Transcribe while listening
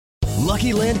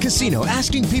Lucky Land Casino,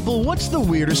 asking people, what's the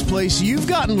weirdest place you've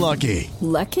gotten lucky?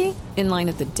 Lucky? In line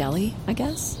at the deli, I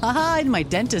guess? Aha, in my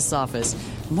dentist's office.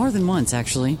 More than once,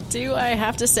 actually. Do I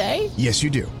have to say? Yes, you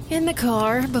do. In the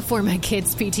car before my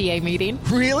kids' PTA meeting.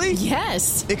 Really?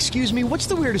 Yes. Excuse me, what's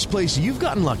the weirdest place you've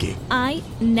gotten lucky? I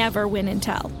never win and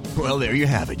tell. Well, there you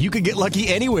have it. You can get lucky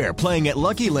anywhere, playing at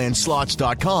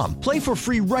LuckyLandSlots.com. Play for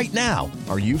free right now.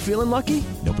 Are you feeling lucky?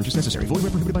 No purchase necessary. Void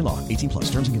where prohibited by law. 18 plus.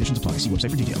 Terms and conditions apply. See website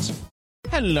for details.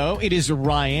 Hello, it is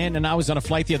Ryan, and I was on a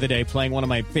flight the other day playing one of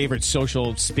my favorite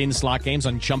social spin slot games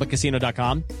on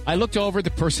ChumbaCasino.com. I looked over at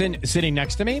the person sitting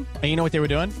next to me, and you know what they were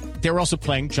doing? They were also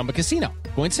playing Chumba Casino.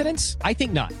 Coincidence? I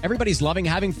think not. Everybody's loving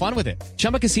having fun with it.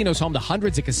 Chumba Casino is home to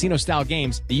hundreds of casino-style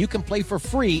games that you can play for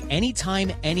free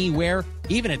anytime, anywhere,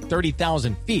 even at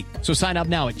 30,000 feet. So sign up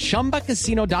now at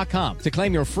ChumbaCasino.com to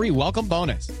claim your free welcome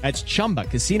bonus. That's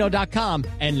ChumbaCasino.com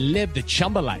and live the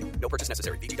Chumba life. No purchase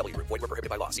necessary. VGW. Void where prohibited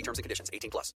by law. See terms and conditions.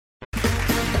 18 plus.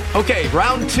 Okay,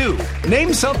 round two.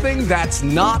 Name something that's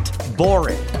not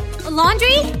boring. A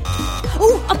laundry?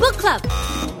 Ooh, a book club.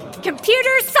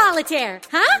 Computer solitaire,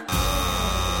 huh?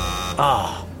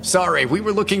 Ah, sorry. We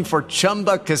were looking for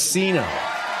Chumba Casino.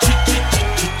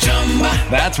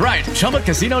 That's right.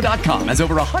 ChumbaCasino.com has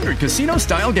over 100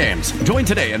 casino-style games. Join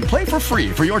today and play for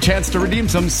free for your chance to redeem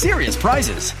some serious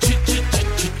prizes.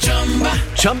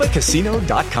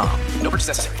 ChumbaCasino.com. No purchase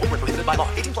necessary. Void where prohibited by law.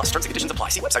 18 plus. Terms and conditions apply.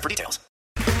 See website for details.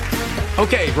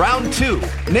 Okay, round two.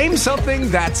 Name something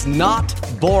that's not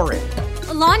boring.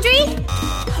 A laundry?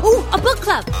 Ooh, a book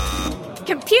club.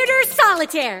 Computer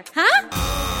solitaire, huh?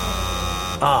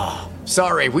 Ah,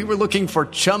 sorry. We were looking for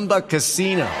Chumba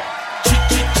Casino.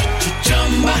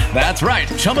 That's right.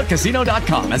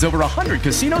 ChumbaCasino.com has over 100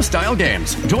 casino-style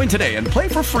games. Join today and play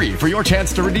for free for your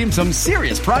chance to redeem some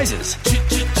serious prizes.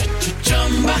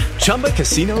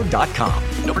 ChumbaCasino.com.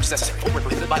 No purchase necessary. Void where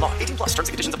prohibited by law. 18 plus. Terms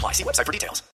and conditions apply. See website for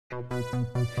details.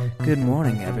 Good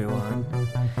morning, everyone.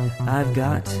 I've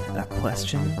got a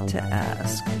question to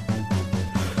ask. Do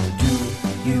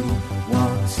you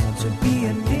want to be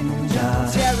a ninja?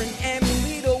 Taryn and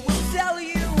Lito will tell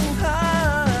you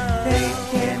how. They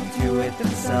can't do it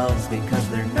themselves because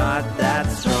they're not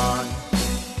that strong.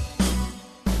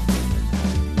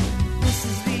 This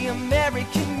is the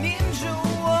American Ninja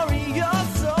Warrior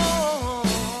song.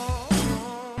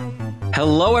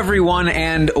 Hello, everyone,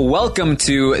 and welcome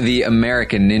to the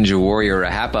American Ninja Warrior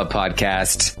Rahapa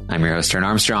podcast. I'm your host, Turn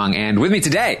Armstrong, and with me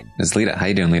today is Lita. How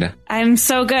you doing, Lita? I'm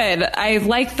so good. I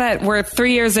like that we're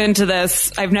 3 years into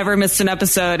this. I've never missed an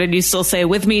episode, and you still say,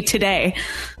 with me today,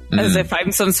 as if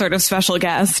I'm some sort of special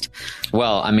guest.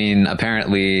 Well, I mean,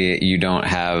 apparently you don't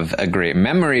have a great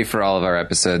memory for all of our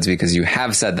episodes because you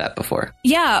have said that before.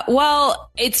 Yeah,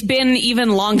 well, it's been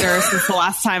even longer since the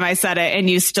last time I said it, and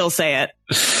you still say it.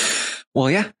 Well,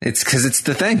 yeah, it's because it's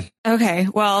the thing. Okay,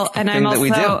 well, and I'm also...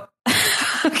 we do.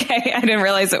 Okay, I didn't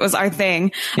realize it was our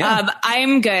thing. Yeah.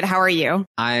 I'm good. How are you?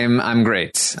 I'm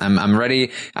great. I'm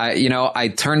ready. I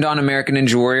turned on American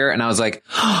Ninja Warrior and I was like,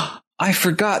 oh, I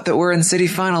forgot that we're in city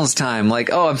finals time.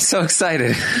 Like, oh, I'm so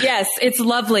excited. Yes, it's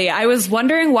lovely. I was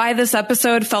wondering why this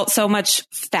episode felt so much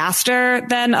faster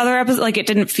than other episodes. Like, it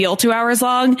didn't feel 2 hours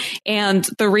long. And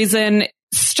the reason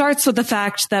starts with the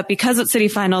fact that because it's city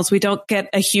finals, we don't get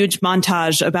a huge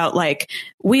montage about like,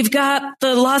 we've got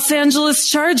the Los Angeles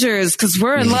Chargers because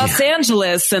we're in Los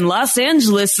Angeles and Los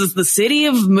Angeles is the city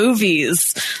of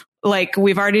movies. Like,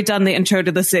 we've already done the intro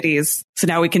to the cities. So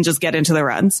now we can just get into the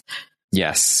runs.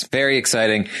 Yes, very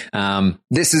exciting.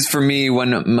 This is for me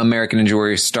when American Ninja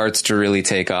Warrior starts to really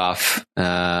take off.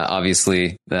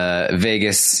 Obviously,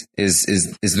 Vegas is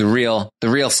the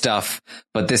real stuff,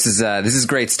 but this is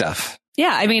great stuff.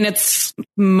 Yeah, I mean, it's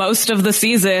most of the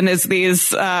season is these,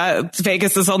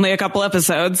 Vegas is only a couple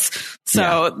episodes.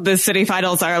 So the city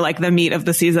finals are like the meat of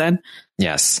the season.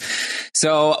 Yes.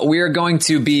 So we're going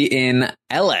to be in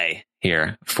LA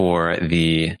here for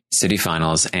the city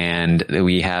finals. And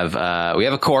we have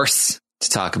a course to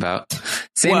talk about.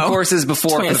 Same course as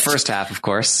before for the first half, of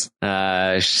course.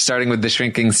 Starting with the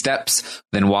shrinking steps,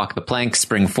 then walk the plank,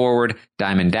 spring forward,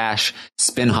 diamond dash,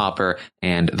 spin hopper,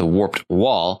 and the warped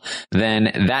wall.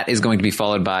 Then that is going to be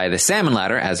followed by the salmon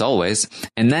ladder, as always,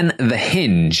 and then the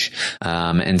hinge.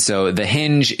 And so the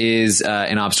hinge is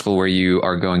an obstacle where you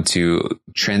are going to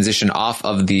transition off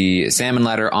of the salmon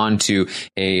ladder onto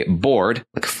a board,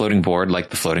 like a floating board, like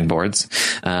the floating boards.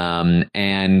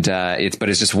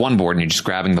 It's just one board, and you're just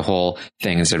grabbing the whole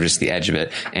thing instead of just the edge of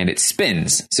it, and it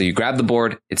spins. So you grab the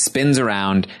board, it spins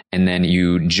around, and then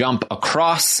you jump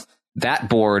across that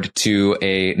board to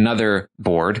another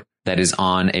board, that is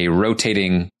on a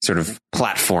rotating sort of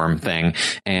platform thing.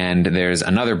 And there's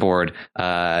another board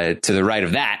to the right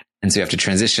of that. And so you have to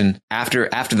transition after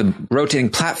the rotating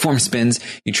platform spins,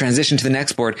 you transition to the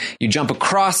next board, you jump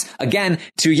across again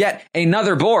to yet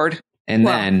another board, and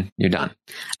then you're done.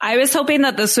 I was hoping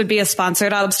that this would be a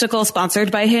sponsored obstacle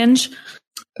sponsored by Hinge.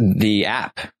 The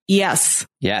app. Yes.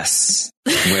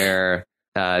 Where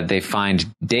they find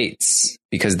dates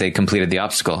because they completed the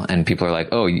obstacle and people are like,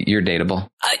 oh, you're dateable.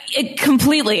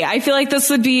 Completely. I feel like this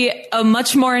would be a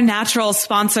much more natural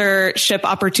sponsorship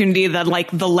opportunity than like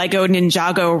the Lego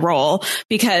Ninjago role,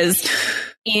 because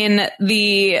in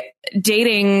the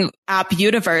dating app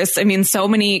universe, I mean, so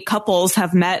many couples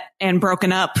have met and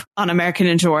broken up on American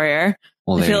Ninja Warrior.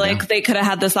 Well, I feel like they could have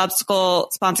had this obstacle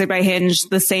sponsored by Hinge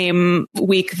the same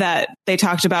week that they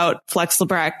talked about Flex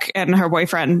Lebrecht and her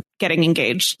boyfriend getting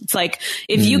engaged. It's like,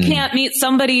 if you can't meet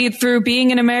somebody through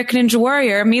being an American Ninja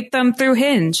Warrior, meet them through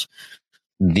Hinge.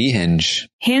 The Hinge.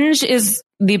 Hinge is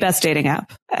the best dating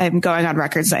app. I'm going on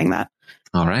record saying that.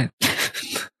 All right.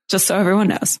 Just so everyone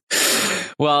knows.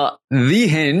 Well, The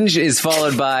Hinge is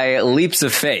followed by Leaps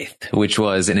of Faith, which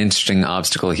was an interesting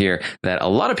obstacle here that a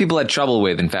lot of people had trouble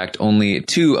with. In fact, only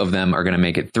 2 of them are going to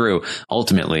make it through.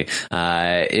 Ultimately,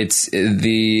 there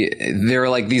are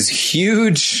like these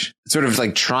huge sort of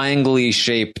like triangle-y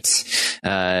shaped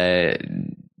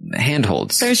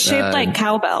handholds. They're shaped like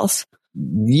cowbells.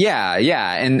 Yeah.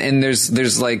 And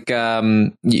there's like,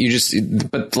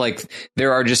 but like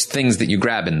there are just things that you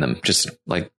grab in them, just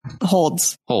like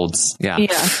holds. Yeah.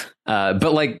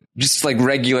 But like, just like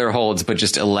regular holds, but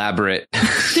just elaborate,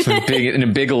 in a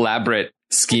big elaborate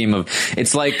scheme of,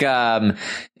 it's like a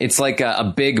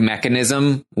big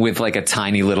mechanism with like a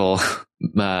tiny little,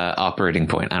 operating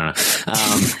point. I don't know.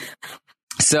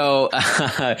 So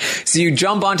you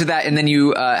jump onto that and then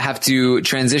you have to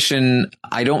transition.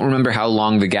 I don't remember how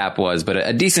long the gap was, but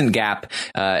a decent gap,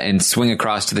 and swing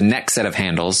across to the next set of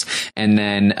handles. And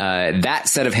then that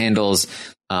set of handles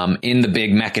in the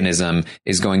big mechanism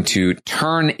is going to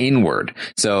turn inward.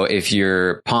 So if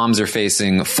your palms are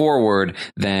facing forward,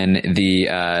 then the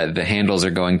handles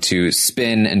are going to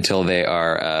spin until they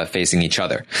are facing each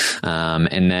other.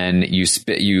 And then you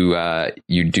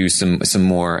do some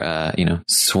more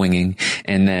swinging,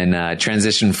 and then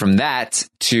transition from that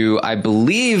to, I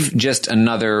believe, just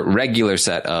another regular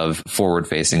set of forward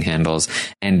facing handles.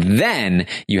 And then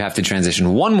you have to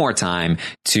transition one more time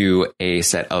to a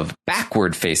set of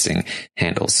backward facing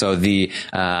handles. So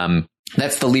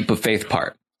that's the leap of faith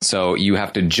part. So you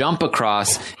have to jump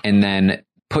across and then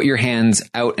put your hands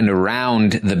out and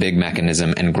around the big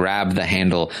mechanism and grab the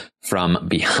handle from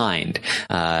behind,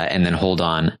 and then hold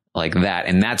on like that.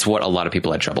 And that's what a lot of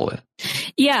people had trouble with.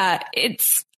 Yeah,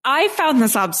 I found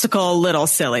this obstacle a little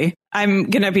silly. I'm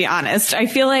going to be honest. I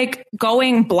feel like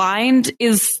going blind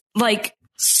is like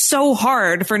so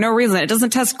hard for no reason. It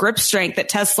doesn't test grip strength. It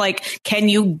tests like, can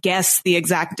you guess the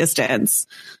exact distance?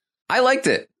 I liked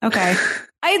it. Okay.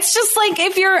 It's just like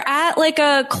if you're at like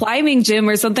a climbing gym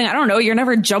or something, I don't know, you're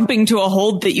never jumping to a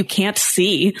hold that you can't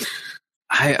see.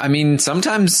 I mean,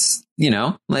 sometimes,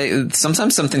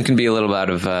 sometimes something can be a little out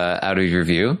of your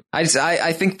view. I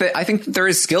think that there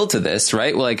is skill to this,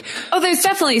 right? Like, there's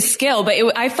definitely skill, but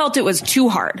I felt it was too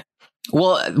hard.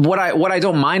 Well, what I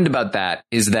don't mind about that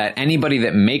is that anybody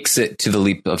that makes it to the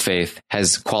leap of faith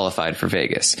has qualified for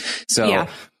Vegas. So, yeah.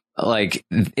 Like,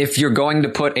 if you're going to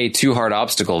put a too hard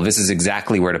obstacle, this is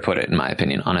exactly where to put it, in my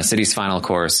opinion, on a city's final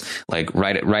course, like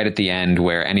right at the end,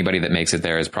 where anybody that makes it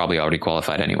there is probably already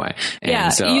qualified anyway. And yeah.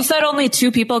 So, you said only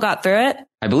 2 people got through it?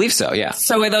 I believe so. Yeah.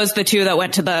 So were those the 2 that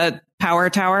went to the power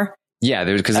tower? Yeah,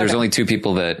 there's only 2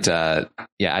 people that,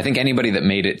 I think anybody that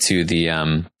made it to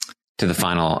the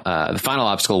final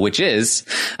obstacle, which is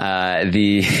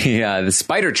the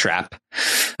spider trap,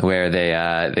 where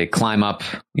they climb up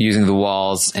using the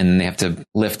walls, and they have to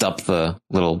lift up the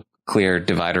little clear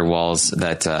divider walls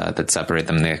that separate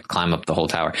them. They climb up the whole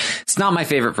tower. It's not my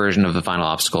favorite version of the final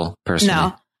obstacle, personally.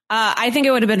 No, I think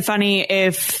it would have been funny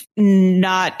if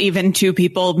not even 2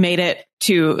 people made it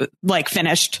to like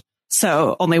finished.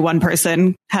 So only one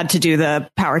person had to do the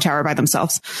power tower by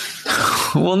themselves.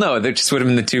 Well, no, they just would have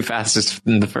been the 2 fastest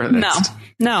and the furthest.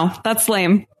 No, that's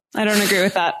lame. I don't agree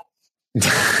with that.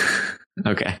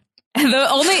 Okay.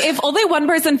 If only one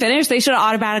person finished, they should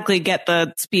automatically get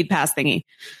the speed pass thingy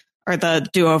or the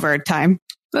do-over time.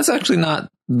 That's actually not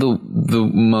the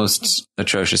most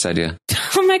atrocious idea.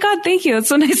 Oh my God, thank you. That's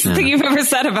the nicest thing you've ever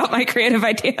said about my creative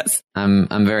ideas.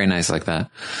 I'm very nice like that.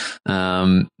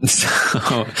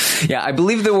 So yeah, I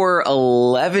believe there were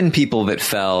 11 people that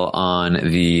fell on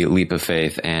the leap of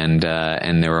faith, and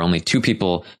there were only 2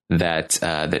 people that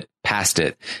passed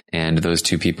it, and those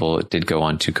 2 people did go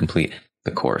on to complete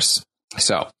the course.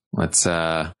 So let's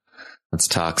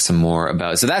talk some more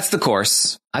about. So that's the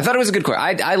course. I thought it was a good course.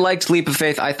 I liked Leap of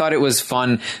Faith. I thought it was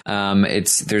fun.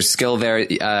 There's skill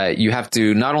there. You have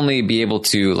to not only be able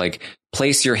to like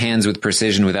place your hands with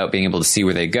precision without being able to see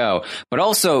where they go, but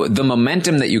also the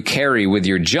momentum that you carry with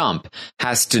your jump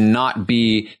has to not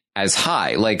be as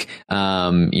high. Like,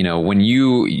 when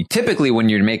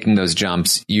you're making those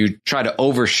jumps, you try to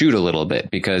overshoot a little bit,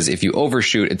 because if you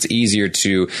overshoot, it's easier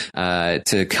to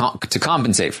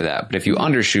compensate for that. But if you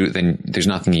undershoot, then there's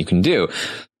nothing you can do.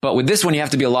 But with this one, you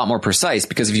have to be a lot more precise,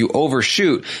 because if you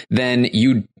overshoot, then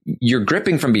you're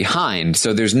gripping from behind.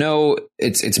 So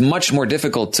it's much more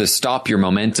difficult to stop your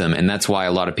momentum. And that's why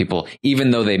a lot of people,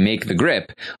 even though they make the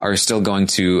grip, are still going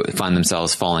to find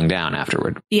themselves falling down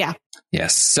afterward. Yeah.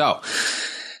 Yes. So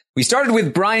we started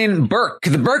with Brian Burke,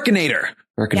 the Burkinator.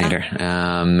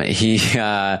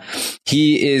 Yeah.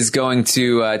 He is going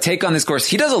to take on this course.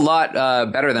 He does a lot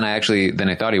better than I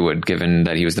thought he would, given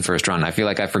that he was the first run. I feel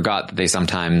like I forgot that they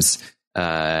sometimes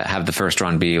have the first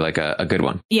run be like a good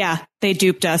one. Yeah, they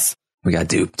duped us. We got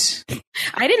duped.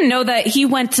 I didn't know that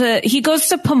he goes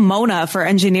to Pomona for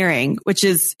engineering, which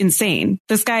is insane.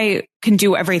 This guy can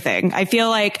do everything. I feel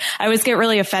like I always get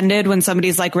really offended when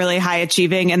somebody's like really high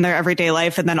achieving in their everyday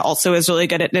life and then also is really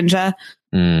good at ninja.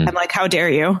 I'm like, how dare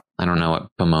you? I don't know what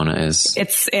Pomona is.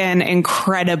 It's an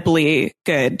incredibly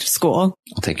good school.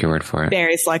 I'll take your word for it.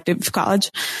 Very selective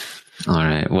college. All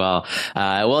right. Well,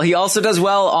 he also does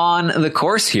well on the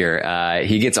course here.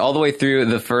 He gets all the way through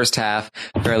the first half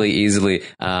fairly easily.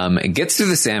 Gets through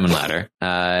the salmon ladder.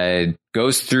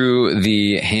 Goes through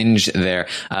the hinge there.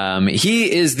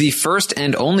 He is the first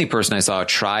and only person I saw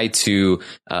try to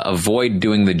avoid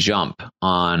doing the jump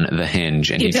on the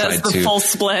hinge. And he does tried the full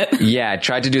split. Yeah,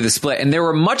 tried to do the split. And there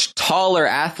were much taller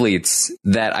athletes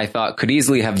that I thought could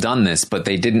easily have done this, but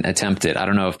they didn't attempt it. I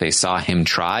don't know if they saw him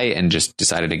try and just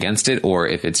decided against it, or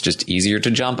if it's just easier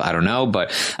to jump. I don't know.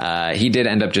 But he did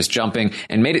end up just jumping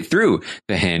and made it through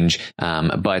the hinge.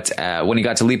 But when he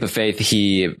got to Leap of Faith,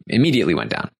 he immediately went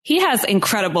down. He has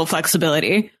incredible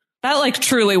flexibility. That like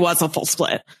truly was a full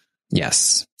split.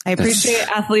 Yes. I appreciate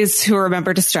athletes who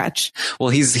remember to stretch. Well,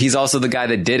 he's also the guy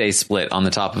that did a split on the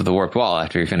top of the warped wall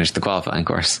after he finished the qualifying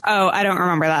course. Oh, I don't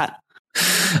remember that.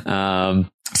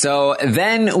 So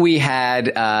then we had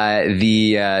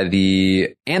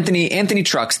the Anthony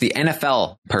Trucks, the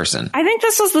NFL person. I think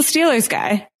this was the Steelers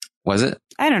guy. Was it?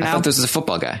 I don't know. I thought this was a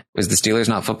football guy. Was the Steelers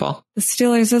not football? The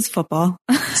Steelers is football.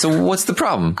 So what's the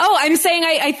problem? Oh, I'm saying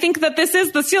I think that this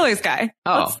is the Steelers guy.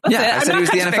 Oh, that's yeah. I said he was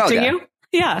the NFL guy. You.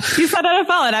 Yeah, you said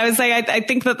NFL, and I was saying I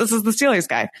think that this is the Steelers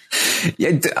guy.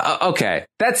 Yeah, okay.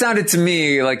 That sounded to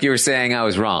me like you were saying I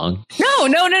was wrong. No.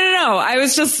 I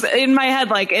was just in my head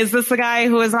like, is this the guy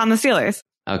who is on the Steelers?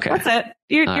 Okay. That's it.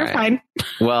 You're right. Fine.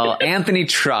 Well, Anthony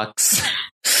Trucks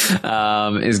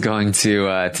is going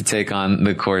to take on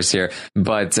the course here,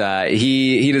 but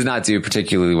he does not do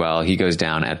particularly well. He goes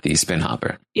down at the spin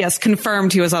hopper. Yes,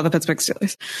 confirmed he was on the Pittsburgh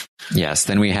Steelers. Yes.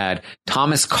 Then we had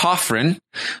Thomas Coughlin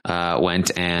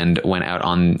went out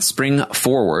on spring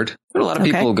forward. But a lot of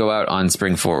people go out on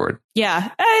spring forward. Yeah,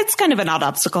 it's kind of an odd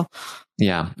obstacle.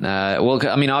 Yeah. Well,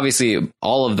 I mean, obviously,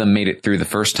 all of them made it through the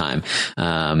first time.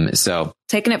 So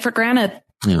taking it for granted.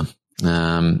 Yeah.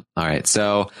 All right.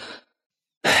 So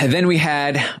then we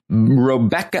had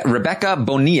Rebecca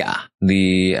Bonilla.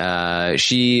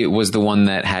 She was the one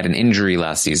that had an injury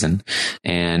last season,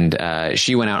 and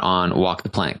she went out on Walk the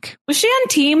Plank. Was she on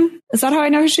team? Is that how I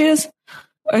know who she is?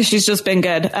 Or she's just been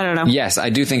good? I don't know. Yes, I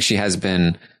do think she has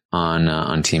been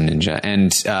on Team Ninja,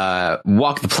 and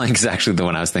Walk the Plank is actually the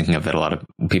one I was thinking of that a lot of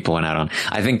people went out on.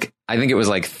 I think it was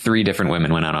like 3 different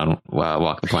women went out on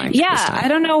Walk the Plank. Yeah, I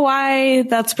don't know why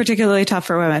that's particularly tough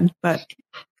for women, but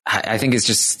I think it's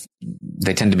just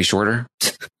they tend to be shorter.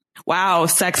 Wow,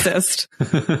 sexist.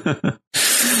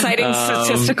 Citing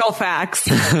statistical facts.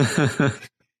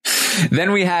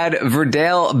 Then we had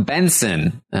Verdale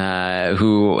Benson,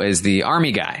 who is the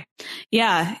Army guy.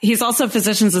 Yeah, he's also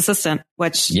physician's assistant,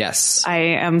 which yes, I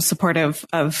am supportive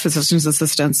of physician's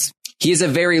assistants. He is a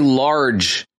very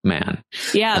large man.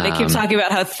 Yeah, they keep talking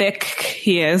about how thick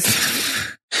he is.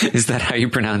 Is that how you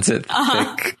pronounce it?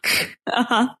 Thick?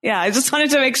 Yeah, I just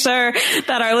wanted to make sure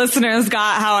that our listeners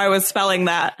got how I was spelling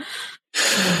that.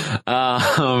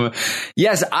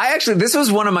 Yes, this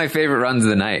was one of my favorite runs of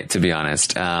the night, to be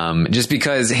honest. Just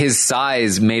because his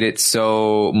size made it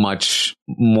so much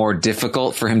more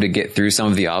difficult for him to get through some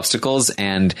of the obstacles.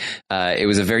 And, it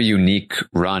was a very unique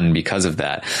run because of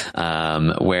that.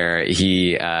 Where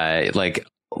he,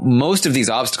 most of these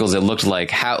obstacles, it looked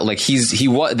like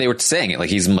they were saying it like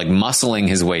he's like muscling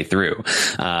his way through.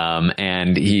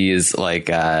 And he is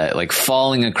like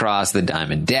falling across the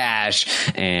Diamond Dash,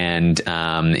 and,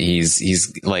 he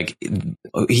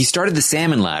started the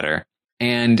salmon ladder,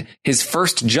 and his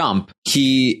first jump,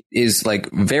 he is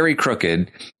like very crooked.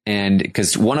 And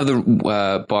because one side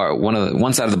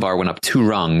of the bar went up 2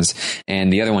 rungs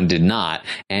and the other one did not.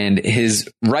 And his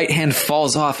right hand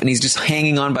falls off and he's just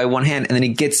hanging on by one hand. And then he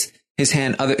gets his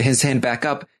hand back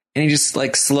up and he just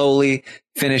like slowly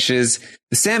finishes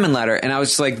the salmon ladder. And I was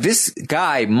just like, this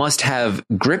guy must have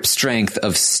grip strength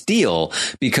of steel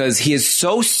because he is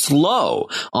so slow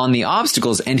on the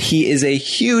obstacles, and he is a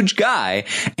huge guy,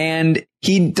 and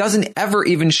he doesn't ever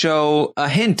even show a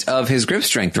hint of his grip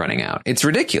strength running out. It's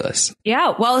ridiculous.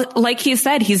 Yeah. Well, like he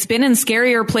said, he's been in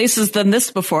scarier places than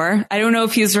this before. I don't know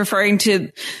if he's referring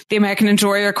to the American Ninja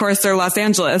Warrior course or Los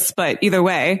Angeles, but either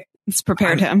way, it's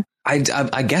prepared him.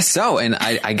 I guess so. And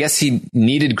I guess he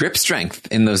needed grip strength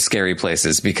in those scary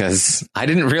places, because I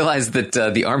didn't realize that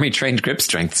the Army trained grip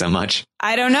strength so much.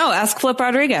 I don't know. Ask Flip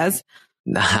Rodriguez.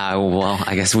 Well,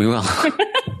 I guess we will.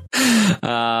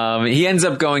 He ends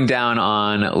up going down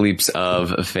on leaps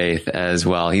of faith as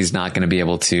well. He's not going to be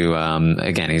able to,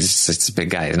 again, he's just a big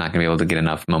guy. He's not going to be able to get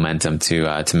enough momentum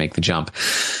to make the jump.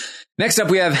 Next up,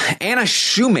 we have Anna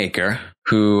Shoemaker,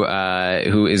 who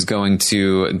is going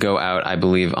to go out, I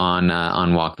believe,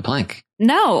 on Walk the Plank.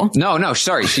 No,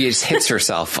 sorry. She just hits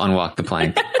herself on Walk the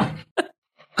Plank.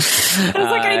 I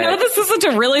was like, I know this isn't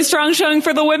a really strong showing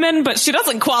for the women, but she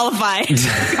doesn't qualify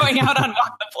going out on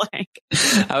Walk the Plank.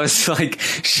 I was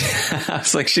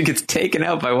like, she gets taken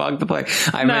out by Walk the Plank.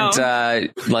 I meant,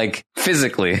 like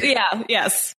physically. Yeah.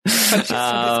 Yes.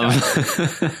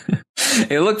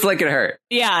 It looked like it hurt.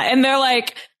 Yeah. And they're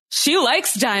like, she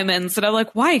likes diamonds. And I'm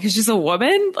like, why? Because she's a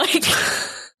woman? Like,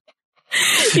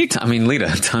 I mean,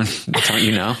 Lita, don't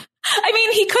you know? I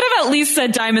mean, he could have at least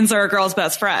said diamonds are a girl's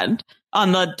best friend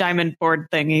on the diamond board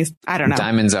thing. I don't know.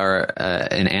 Diamonds are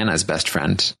an Anna's best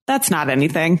friend. That's not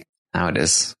anything. Now it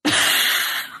is.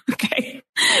 Okay.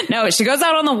 No, she goes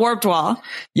out on the warped wall.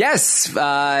 Yes.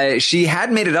 She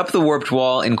had made it up the warped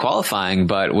wall in qualifying,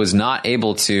 but was not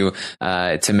able to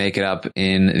make it up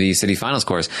in the city finals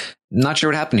course. Not sure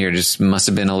what happened here. Just must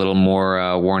have been a little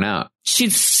more worn out.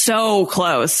 She's so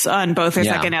close on both her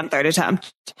second and third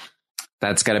attempt.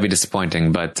 That's got to be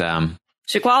disappointing, but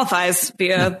she qualifies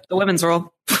via the women's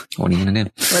rule. What are you gonna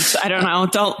do? Which I don't know.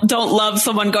 Don't love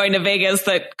someone going to Vegas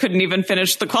that couldn't even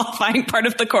finish the qualifying part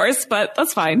of the course, but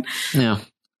that's fine. Yeah,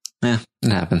 it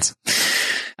happens.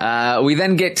 We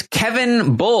then get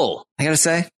Kevin Bull. I gotta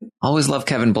say, always love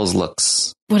Kevin Bull's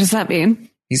looks. What does that mean?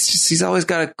 He's always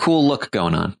got a cool look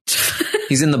going on.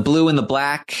 He's in the blue and the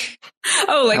black.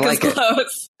 Oh, like his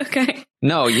clothes. Okay.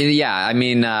 No, yeah. I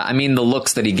mean the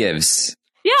looks that he gives.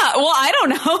 Yeah. Well, I don't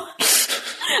know.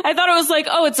 I thought it was like,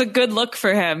 oh, it's a good look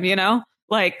for him, you know,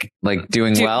 like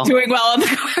doing well on the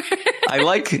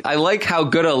course. I like how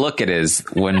good a look it is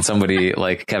when somebody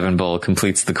like Kevin Bull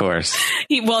completes the course.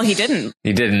 He didn't.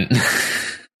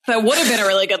 That would have been a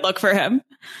really good look for him.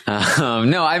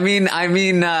 No, I mean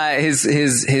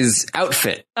his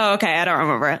outfit. Oh, okay. I don't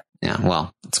remember it. Yeah,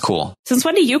 well, it's cool. Since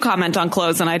when do you comment on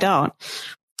clothes and I don't?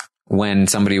 When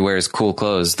somebody wears cool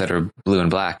clothes that are blue and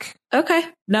black. Okay,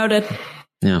 noted.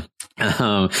 Yeah.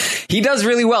 He does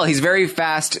really well. He's very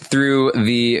fast through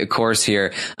the course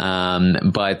here.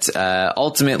 But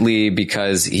ultimately,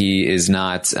 because he is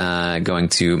not going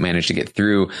to manage to get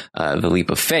through the leap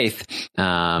of faith,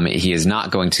 he is not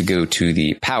going to go to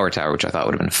the power tower, which I thought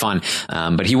would have been fun.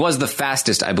 But he was the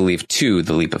fastest, I believe, to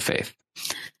the leap of faith.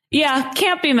 Yeah,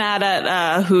 can't be mad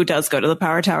at who does go to the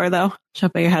power tower, though.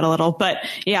 Jumping ahead a little. But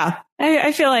yeah,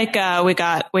 I feel like we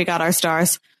got our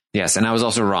stars. Yes, and I was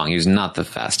also wrong. He was not the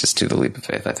fastest to the leap of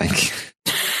faith, I think.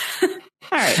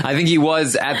 All right. I think he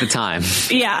was at the time.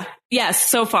 Yeah. Yes,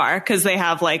 so far, because they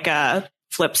have like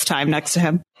Flip's time next to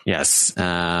him. Yes.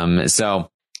 So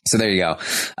there you go.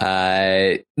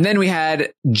 Then we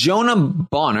had Jonah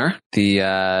Bonner,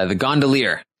 the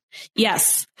gondolier.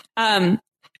 Yes.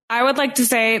 I would like to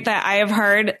say that I have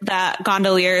heard that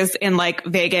gondoliers in like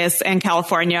Vegas and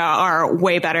California are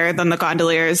way better than the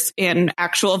gondoliers in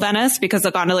actual Venice, because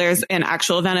the gondoliers in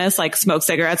actual Venice like smoke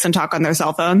cigarettes and talk on their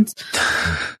cell phones.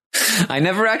 I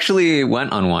never actually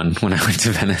went on one when I went to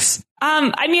Venice.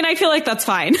 I mean, I feel like that's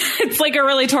fine. It's like a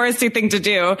really touristy thing to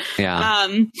do. Yeah.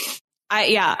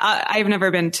 I've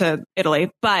never been to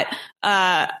Italy, but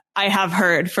I have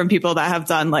heard from people that have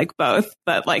done like both,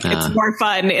 but like it's more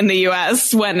fun in the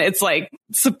US when it's like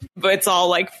it's all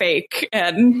like fake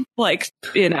and like,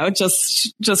 you know,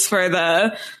 just for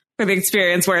the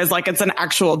experience, whereas like it's an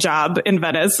actual job in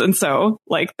Venice, and so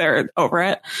like they're over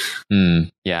it.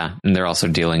 Yeah, and they're also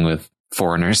dealing with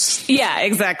foreigners. Yeah,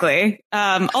 exactly.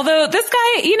 Although this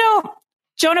guy, you know,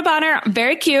 Jonah Bonner,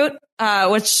 very cute.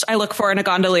 Which I look for in a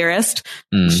gondolierist.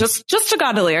 Just a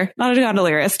gondolier, not a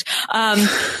gondolierist.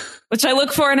 Which I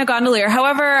look for in a gondolier.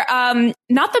 However,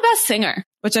 not the best singer,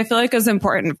 which I feel like is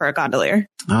important for a gondolier.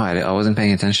 Oh, I wasn't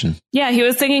paying attention. Yeah, he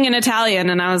was singing in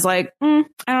Italian, and I was like, I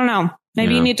don't know.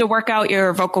 Maybe you need to work out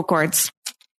your vocal cords.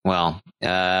 Well,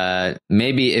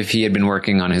 maybe if he had been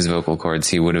working on his vocal cords,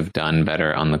 he would have done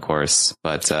better on the course.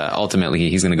 But ultimately,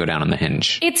 he's going to go down on the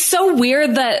hinge. It's so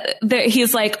weird that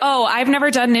he's like, oh, I've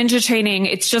never done ninja training.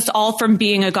 It's just all from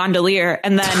being a gondolier.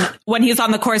 And then when he's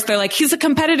on the course, they're like, he's a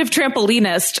competitive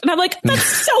trampolinist. And I'm like, that's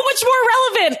so much more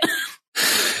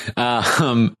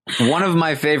relevant. One of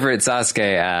my favorite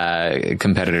Sasuke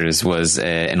competitors was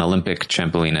an Olympic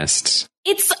trampolinist.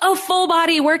 It's a full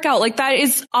body workout. Like that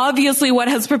is obviously what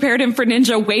has prepared him for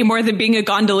ninja way more than being a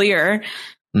gondolier.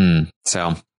 So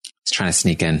he's trying to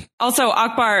sneak in. Also,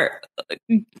 Akbar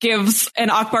gives an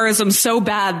Akbarism so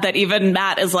bad that even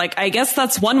Matt is like, I guess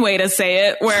that's one way to say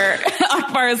it, where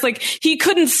Akbar is like, he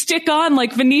couldn't stick on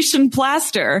like Venetian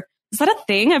plaster. Is that a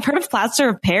thing? I've heard of plaster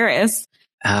of Paris.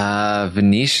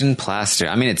 Venetian plaster.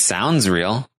 I mean, it sounds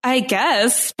real. I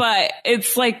guess, but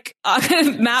it's like,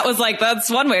 Matt was like, that's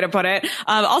one way to put it.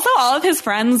 Also, all of his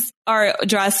friends are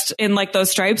dressed in like those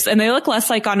stripes, and they look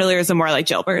less like gondoliers and more like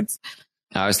jailbirds.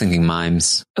 I was thinking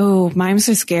mimes. Oh, mimes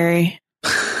are scary.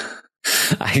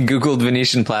 I Googled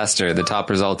Venetian plaster. The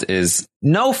top result is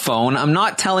no phone. I'm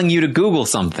not telling you to Google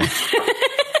something.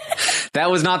 That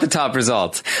was not the top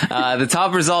result. The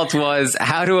top result was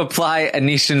how to apply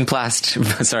Venetian plaster.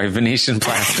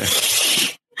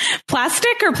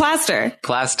 Plastic or plaster?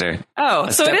 Plaster. Oh,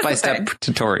 a so step-by-step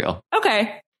tutorial.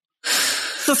 Okay.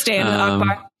 Sustained,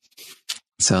 Akbar.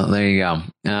 So there you go.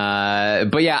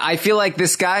 But yeah, I feel like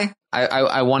this guy,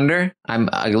 I wonder, I'm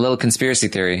a little conspiracy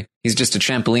theory. He's just a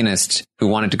trampolinist who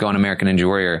wanted to go on American Ninja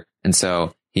Warrior. And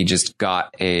so he just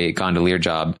got a gondolier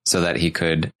job so that he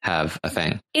could have a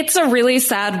thing. It's a really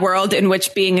sad world in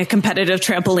which being a competitive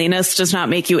trampolinist does not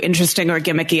make you interesting or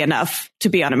gimmicky enough to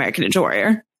be on American Ninja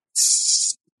Warrior.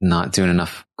 It's not doing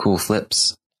enough cool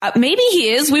flips. Maybe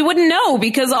he is. We wouldn't know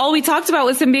because all we talked about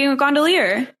was him being a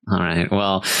gondolier. All right.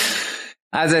 Well,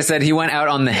 as I said, he went out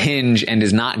on the hinge and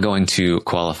is not going to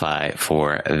qualify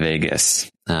for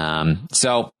Vegas.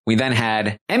 So we then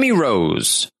had Emmy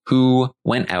Rose, who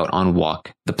went out on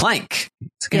Walk the Plank.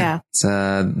 It's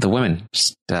the women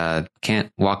just can't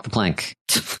walk the plank.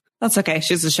 That's okay.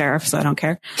 She's the sheriff, so I don't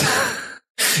care.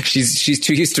 She's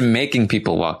too used to making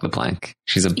people walk the plank.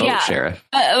 She's a boat sheriff.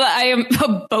 I am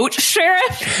a boat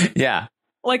sheriff? Yeah.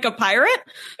 Like a pirate?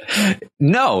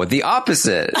 No, the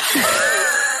opposite.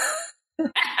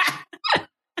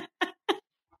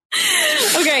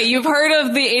 Okay, you've heard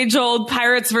of the age-old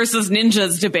pirates versus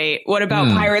ninjas debate. What about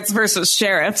pirates versus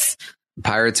sheriffs?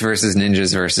 Pirates versus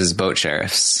ninjas versus boat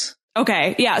sheriffs.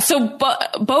 Okay, yeah. So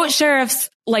boat sheriffs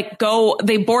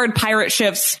they board pirate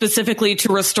ships specifically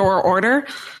to restore order.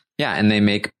 Yeah, and they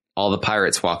make all the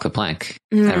pirates walk the plank.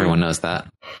 Everyone knows that.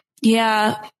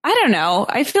 Yeah, I don't know.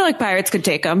 I feel like pirates could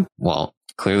take them. Well,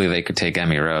 clearly they could take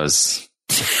Emmy Rose.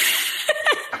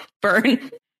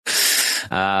 Burn.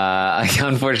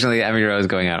 Unfortunately, Emmy Rose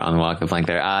going out on the walk the plank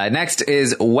there. Next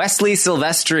is Wesley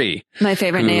Silvestri. My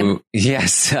favorite name.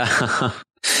 Yes.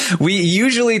 We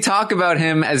usually talk about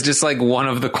him as just like one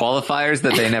of the qualifiers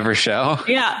that they never show.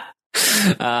 Yeah.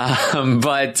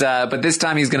 But this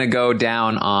time he's going to go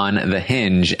down on the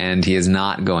hinge and he is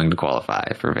not going to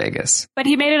qualify for Vegas. But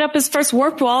he made it up his first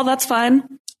warped wall. That's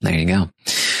fun. There you go.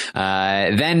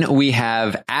 Then we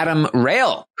have Adam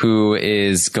Rail, who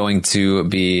is going to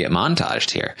be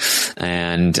montaged here.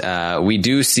 And we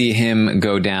do see him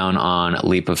go down on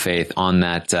Leap of Faith on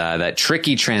that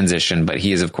tricky transition, but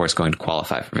he is, of course, going to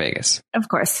qualify for Vegas. Of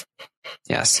course.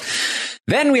 Yes.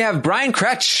 Then we have Brian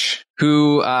Kretsch,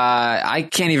 who I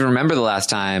can't even remember the last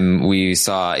time we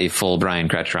saw a full Brian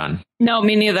Kretsch run. No,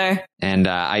 me neither. And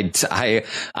I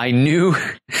knew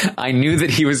that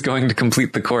he was going to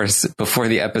complete the course before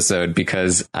the episode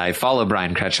because I follow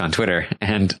Brian Kretsch on Twitter,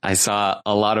 and I saw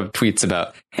a lot of tweets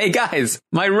about, "Hey guys,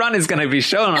 my run is going to be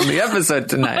shown on the episode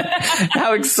tonight.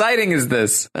 How exciting is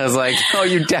this?" I was like, "Oh,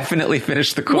 you definitely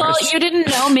finished the course." Well, you didn't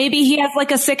know. Maybe he has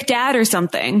like a sick dad or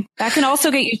something. That can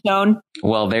also get you shown.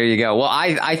 Well, there you go. Well,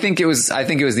 I think it was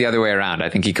the other way around. I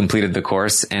think he completed the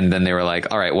course, and then they were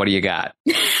like, "All right, what do you got?"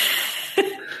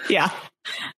 Yeah.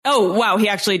 Oh, wow. He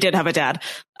actually did have a dad.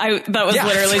 That was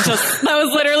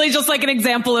literally just like an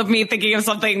example of me thinking of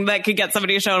something that could get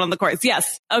somebody shown on the course.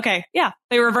 Yes. Okay. Yeah.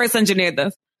 They reverse engineered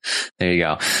this. There you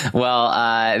go. Well,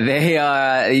 they're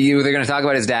going to talk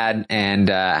about his dad and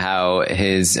how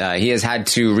he has had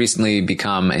to recently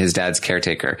become his dad's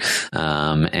caretaker,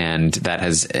 and that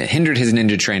has hindered his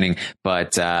ninja training.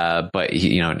 But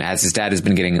he, as his dad has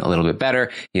been getting a little bit better,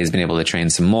 he has been able to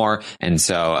train some more, and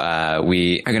so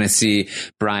we are going to see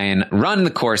Brian run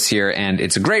the course here, and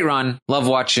it's a great run. Love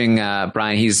watching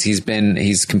Brian.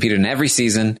 He's competed in every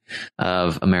season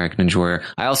of American Ninja Warrior.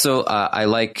 I also I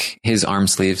like his arm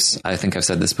sleeves. I think I've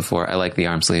said this before. I like the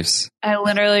arm sleeves. I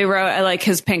literally wrote, I like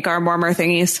his pink arm warmer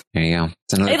thingies. There you go.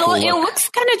 It looks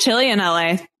kind of chilly in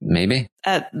LA. Maybe.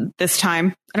 At this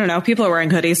time. I don't know. People are wearing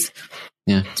hoodies.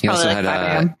 Yeah. He also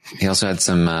had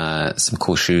some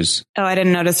cool shoes. Oh, I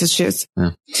didn't notice his shoes. Yeah.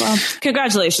 Well,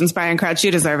 congratulations, Brian Crouch.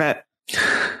 You deserve it.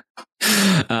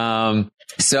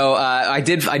 So I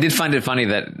did find it funny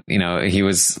that, he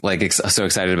was like so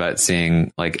excited about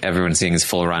seeing like everyone seeing his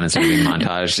full run instead of being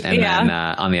montaged. And then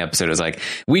on the episode, it was like,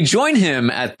 we join him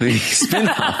at the spin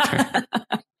hopper.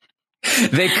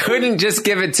 They couldn't just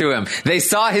give it to him. They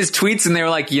saw his tweets and they were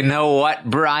like, you know what,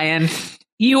 Brian?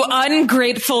 You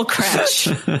ungrateful Cretch.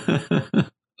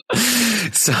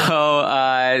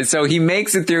 So he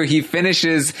makes it through. He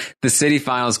finishes the city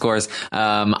finals course.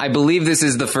 I believe this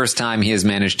is the first time he has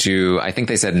managed to, I think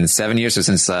they said in 7 years. So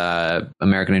since,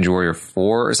 American Ninja Warrior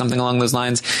 4 or something along those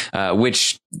lines,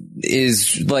 which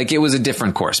is like, it was a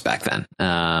different course back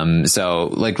then. So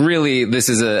like really, this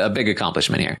is a big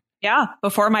accomplishment here. Yeah.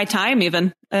 Before my time,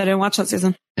 even. I didn't watch that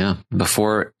season. Yeah.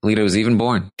 Before Lito was even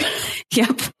born.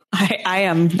 Yep. I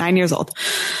am 9 years old.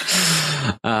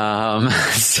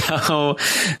 So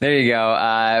there you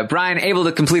go. Brian able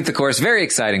to complete the course. Very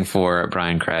exciting for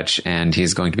Brian Kretsch, and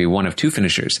he's going to be one of two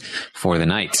finishers for the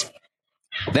night.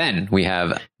 Then we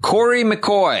have Corey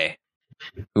McCoy,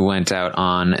 who went out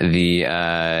on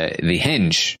the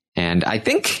hinge. And I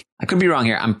think I could be wrong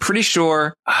here. I'm pretty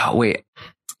sure. Oh, wait,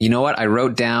 you know what? I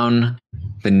wrote down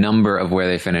the number of where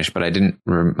they finished, but I didn't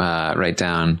write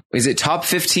down. Is it top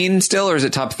 15 still, or is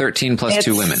it top 13 plus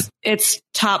 2 women? It's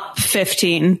top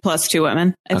 15 plus 2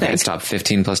 women, I think. It's top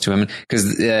 15 plus 2 women.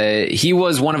 Because he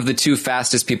was one of the 2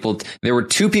 fastest people. There were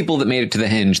 2 people that made it to the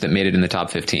hinge that made it in the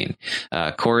top 15.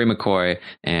 Corey McCoy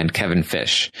and Kevin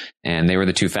Fish. And they were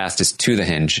the 2 fastest to the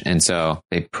hinge. And so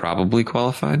they probably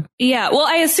qualified. Yeah. Well,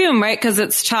 I assume, right? Because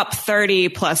it's top 30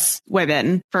 plus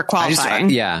women for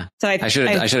qualifying. So I should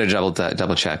have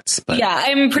double checked. But yeah,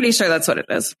 I'm pretty sure that's what it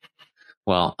is.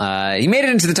 Well, he made it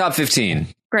into the top 15.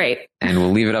 Great. And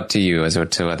we'll leave it up to you as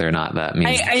to whether or not that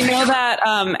means. I know that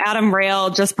Adam Rail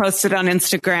just posted on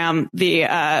Instagram the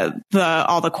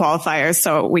all the qualifiers,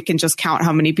 so we can just count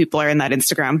how many people are in that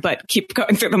Instagram. But keep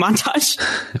going through the montage.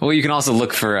 Well, you can also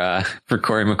look for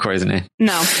Corey McCoy's name.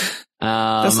 No.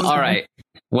 All right.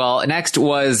 Well, next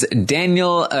was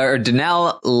Danelle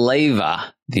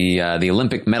Leyva, the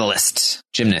Olympic medalist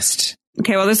gymnast.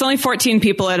 Okay, well, there's only 14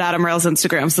 people at Adam Rail's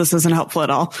Instagram, so this isn't helpful at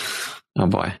all. Oh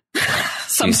boy.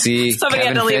 You see somebody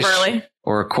Kevin had to leave Fish early.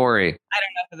 Or Corey?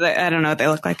 I don't know what they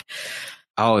look like.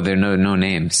 Oh, there are no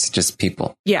names, just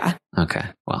people. Yeah. Okay,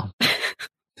 well.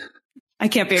 I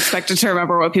can't be expected to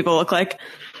remember what people look like.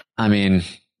 I mean,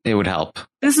 it would help.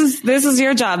 This is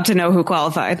your job to know who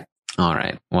qualified. All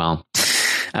right. Well,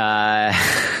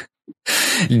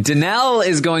 Danelle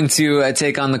is going to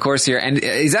take on the course here, and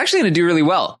he's actually going to do really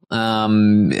well.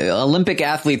 Olympic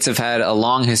athletes have had a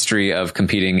long history of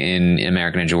competing in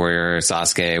American Ninja Warrior,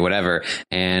 Sasuke, whatever,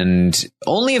 and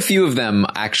only a few of them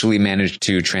actually managed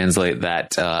to translate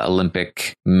that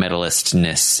Olympic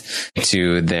medalistness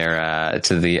to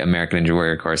the American Ninja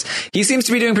Warrior course. He seems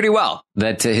to be doing pretty well.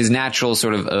 That his natural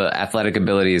sort of athletic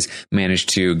abilities managed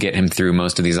to get him through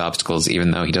most of these obstacles,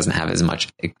 even though he doesn't have as much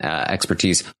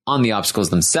expertise on the obstacles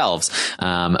themselves.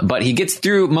 But he gets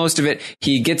through most of it.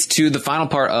 He gets to the final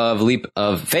part of Leap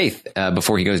of Faith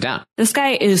before he goes down. This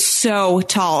guy is so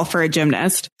tall for a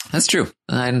gymnast. That's true.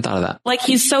 I hadn't thought of that. Like,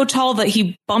 he's so tall that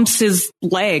he bumps his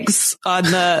legs on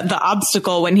the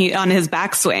obstacle when on his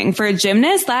backswing. For a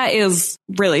gymnast, that is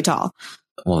really tall.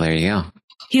 Well, there you go.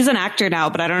 He's an actor now,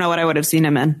 but I don't know what I would have seen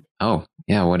him in. Oh,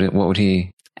 yeah. What would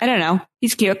he? I don't know.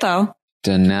 He's cute though.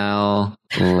 Danelle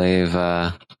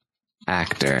Leyva,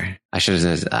 actor. I should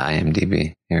have said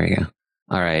IMDb. Here we go.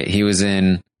 All right. He was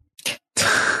in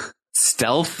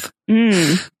Stealth.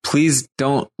 Please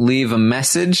don't leave a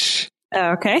message.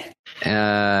 Okay.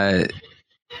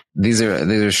 These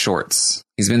are shorts.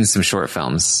 He's been in some short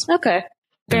films. Okay.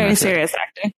 Very serious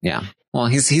actor. Yeah. Well,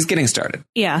 he's getting started.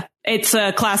 Yeah. It's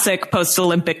a classic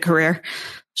post-Olympic career.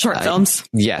 Short films.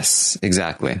 Yes,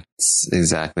 exactly. It's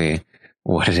exactly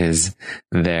what it is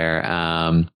there.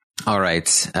 All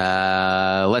right.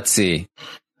 Let's see.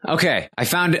 Okay. I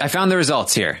found the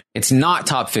results here. It's not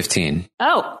top 15.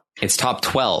 Oh. It's top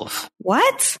 12.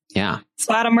 What? Yeah.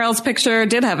 So Adam Rail's picture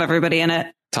did have everybody in it.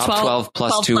 Top 12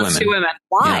 plus 2 women. 2 women.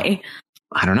 Why? Yeah.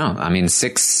 I don't know. I mean,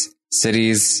 6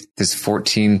 cities, there's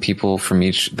 14 people from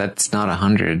each. That's not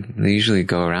 100. They usually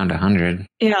go around 100.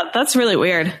 Yeah, that's really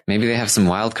weird. Maybe they have some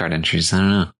wildcard entries.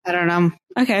 I don't know.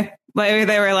 Okay. Maybe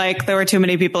they were like, there were too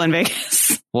many people in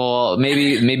Vegas. Well,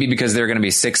 maybe because there are going to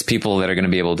be 6 people that are going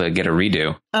to be able to get a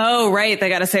redo. Oh, right. They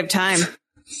got to save time.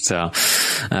 So,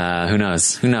 who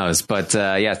knows? But,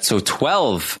 yeah, so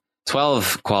 12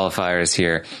 qualifiers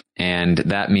here. And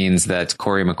that means that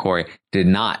Corey McCoy did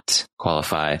not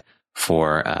qualify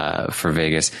for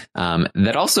Vegas.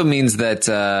 That also means that,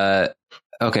 so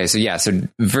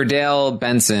Verdale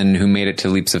Benson, who made it to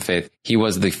Leaps of Faith, he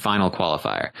was the final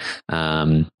qualifier,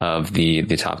 of the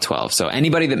top 12. So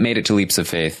anybody that made it to Leaps of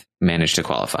Faith managed to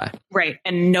qualify. Right.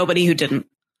 And nobody who didn't.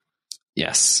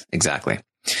 Yes, exactly.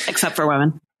 Except for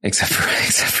women. Except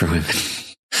for women.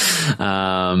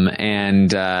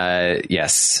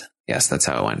 Yes, that's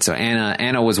how it went. So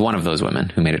Anna was one of those women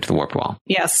who made it to the Warped Wall.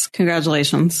 Yes.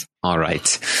 Congratulations. All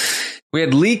right. We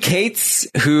had Lee Cates,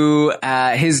 who,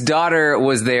 his daughter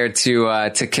was there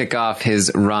to kick off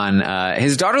his run.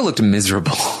 His daughter looked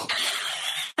miserable.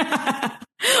 Well,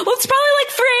 it's probably like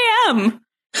 3 a.m.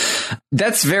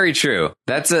 That's very true.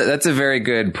 That's a very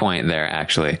good point there,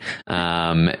 actually.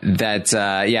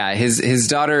 His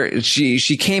daughter,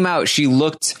 she came out, she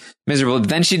looked miserable.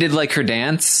 Then she did like her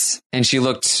dance and she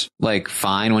looked like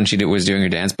fine when she was doing her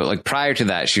dance. But like prior to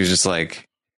that, she was just like,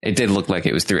 it did look like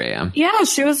it was 3 a.m. Yeah,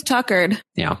 she was tuckered.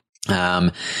 Yeah.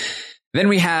 Then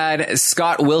we had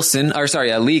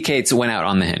Lee Cates went out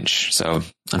on the hinge. So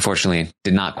unfortunately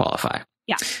did not qualify.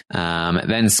 Yeah.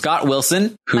 Then Scott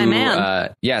Wilson, who, my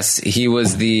man. Yes, he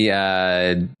was the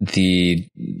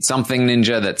something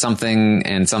ninja that something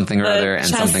and something or other and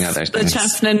something other. The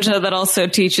chess ninja that also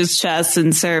teaches chess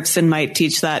and surfs and might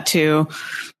teach that too.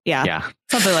 Yeah.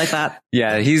 Something like that.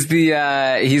 Yeah. He's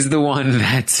the one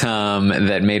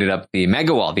that made it up the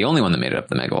Mega Wall, the only one that made it up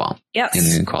the Mega Wall. Yes.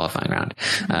 In the qualifying round.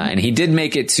 And he did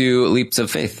make it to Leaps of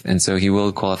Faith. And so he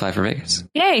will qualify for Vegas.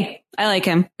 Yay. I like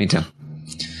him. Me too.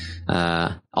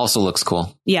 Also looks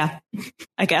cool. Yeah,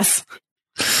 I guess.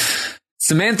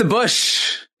 Samantha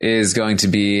Bush is going to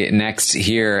be next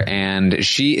here, and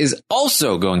she is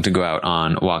also going to go out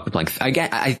on Walk the Plank.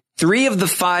 Again, 3 of the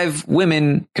 5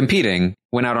 women competing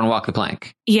went out on Walk the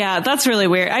Plank. Yeah, that's really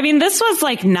weird. I mean, this was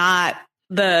like not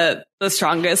the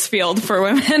strongest field for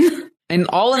women. And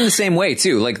all in the same way,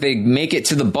 too. Like, they make it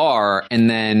to the bar, and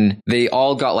then they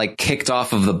all got, like, kicked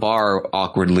off of the bar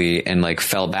awkwardly and, like,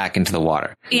 fell back into the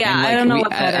water. Yeah, and, like, I don't know what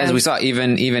that as is. we saw,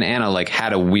 even Anna, like,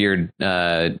 had a weird,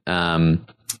 like,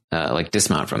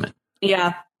 dismount from it.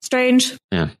 Yeah, strange.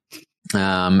 Yeah.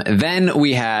 Then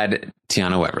we had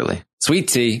Tiana Weberly. Sweet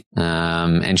Tea.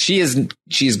 And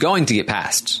she's going to get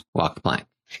past Walk the Plank.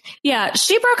 Yeah,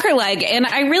 she broke her leg, and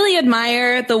I really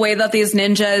admire the way that these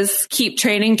ninjas keep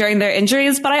training during their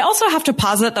injuries, but I also have to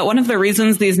posit that one of the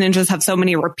reasons these ninjas have so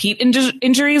many repeat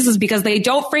injuries is because they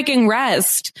don't freaking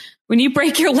rest. When you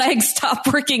break your leg, stop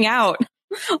working out.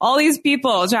 All these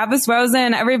people, Travis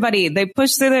Rosen, everybody, they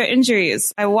push through their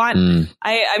injuries. I'm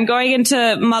going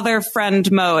into mother friend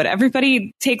mode.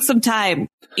 Everybody take some time,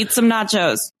 eat some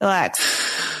nachos,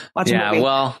 relax, watch a movie. Yeah,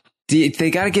 well,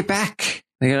 they got to get back.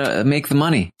 They gotta make the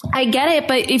money. I get it,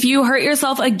 but if you hurt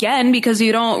yourself again because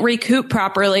you don't recoup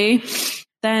properly,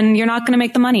 then you're not going to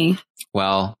make the money.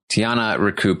 Well, Tiana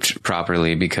recouped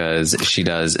properly because she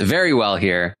does very well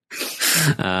here.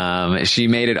 She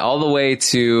made it all the way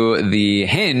to the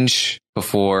hinge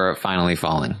before finally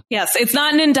falling. Yes, it's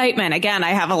not an indictment. Again,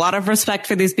 I have a lot of respect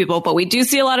for these people, but we do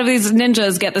see a lot of these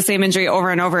ninjas get the same injury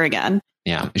over and over again.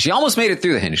 Yeah, she almost made it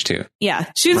through the hinge, too. Yeah,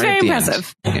 she was very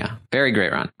impressive. Yeah, very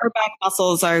great run. Her back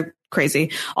muscles are crazy.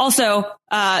 Also,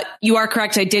 you are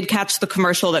correct. I did catch the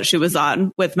commercial that she was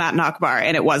on with Matt and Akbar,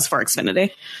 and it was for Xfinity.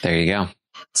 There you go.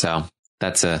 So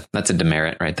that's a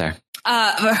demerit right there.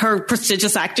 Her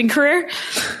prestigious acting career.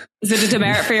 Is it a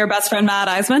demerit for your best friend, Matt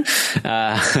Eisman?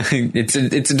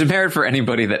 It's a demerit for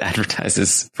anybody that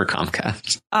advertises for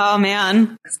Comcast. Oh,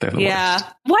 man. Yeah. Worst.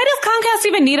 Why does Comcast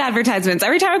even need advertisements?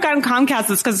 Every time I've gotten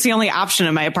Comcast, it's because it's the only option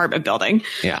in my apartment building.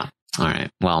 Yeah. All right.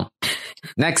 Well,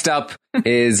 next up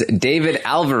is David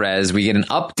Alvarez. We get an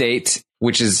update,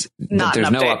 which is that there's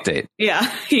no update.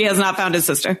 Yeah. He has not found his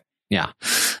sister. Yeah.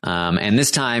 And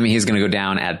this time he's going to go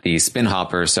down at the Spin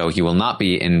Hopper, so he will not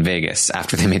be in Vegas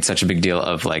after they made such a big deal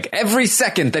of like every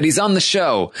second that he's on the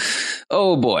show.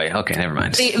 Oh boy. Okay, never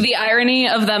mind. The irony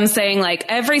of them saying like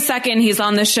every second he's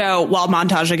on the show while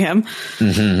montaging him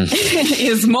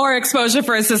is more exposure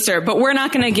for his sister, but we're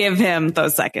not going to give him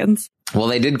those seconds. Well,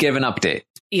 they did give an update.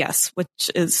 Yes,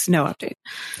 which is no update.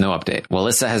 No update.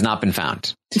 Melissa has not been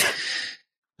found.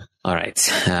 All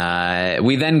right.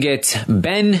 We then get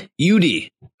Ben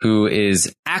Udy, who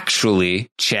is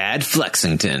actually Chad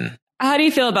Flexington. How do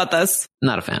you feel about this?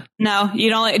 Not a fan. No, you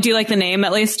don't. Do you like the name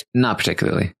at least? Not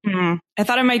particularly. I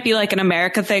thought it might be like an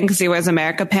America thing because he wears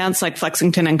America pants like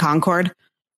Flexington and Concord.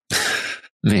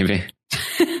 Maybe.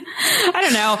 I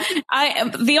don't know.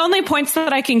 The only points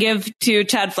that I can give to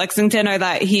Chad Flexington are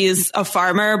that he's a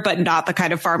farmer, but not the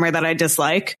kind of farmer that I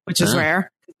dislike, which is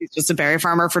rare. He's just a berry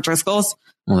farmer for Driscoll's.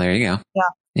 Well, there you go.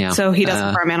 Yeah. So he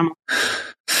doesn't farm animals.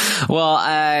 Well,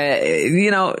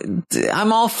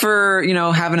 I'm all for,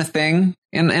 having a thing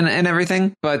and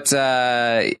everything, but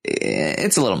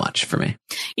it's a little much for me.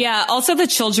 Yeah. Also, the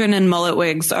children in mullet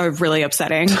wigs are really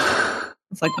upsetting.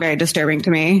 It's like very disturbing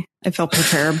to me. I feel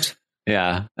perturbed.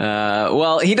 Yeah.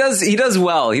 Well, he does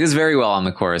well. He does very well on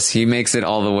the course. He makes it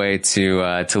all the way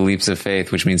to Leaps of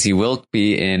Faith, which means he will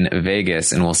be in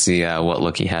Vegas, and we'll see what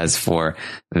look he has for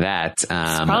that. It's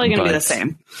probably going to be the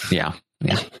same. Yeah.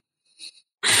 Yeah.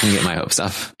 I get my hopes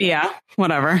up. Yeah.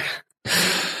 Whatever.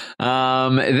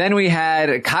 Then we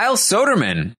had Kyle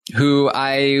Soderman, who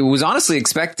I was honestly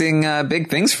expecting big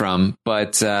things from,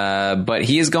 but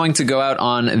he is going to go out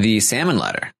on the salmon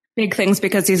ladder. Big things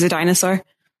because he's a dinosaur.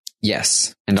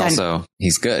 Yes. And also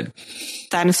he's good.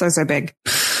 Dinosaurs are big.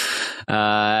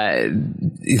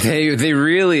 They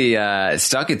really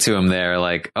stuck it to him there.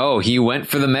 Like, oh, he went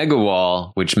for the mega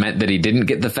wall, which meant that he didn't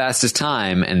get the fastest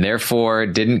time and therefore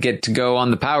didn't get to go on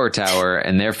the power tower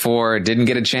and therefore didn't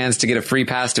get a chance to get a free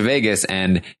pass to Vegas.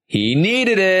 And he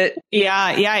needed it.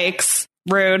 Yeah. Yikes.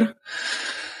 Rude.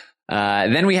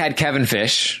 Then we had Kevin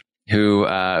Fish, who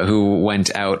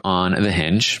went out on the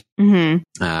hinge. Then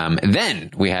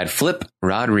we had Flip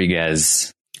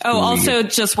Rodriguez. Oh, also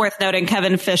just worth noting,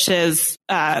 Kevin Fish's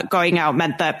going out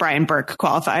meant that Brian Burke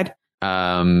qualified.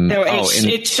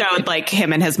 It showed like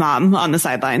him and his mom on the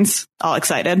sidelines, all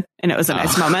excited, and it was a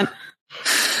nice moment.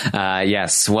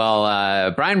 Yes.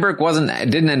 Well, Brian Burke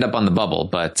didn't end up on the bubble,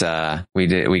 but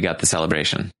we got the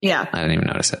celebration. Yeah. I didn't even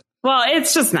notice it. Well,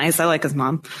 it's just nice. I like his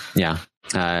mom. Yeah.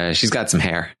 She's got some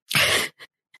hair.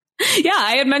 Yeah,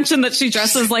 I had mentioned that she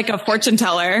dresses like a fortune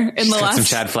teller in the last some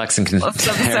Chad Flexington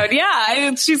episode.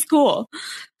 Yeah, she's cool.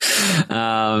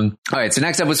 All right. So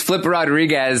next up was Flip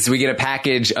Rodriguez. We get a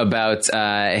package about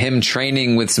him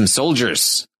training with some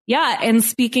soldiers. Yeah, and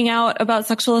speaking out about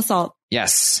sexual assault.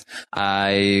 Yes.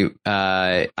 I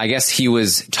guess he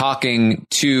was talking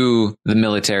to the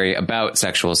military about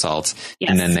sexual assault. Yes.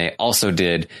 And then they also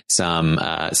did some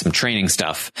training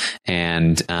stuff.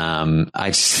 And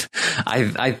I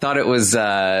thought it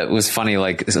was funny,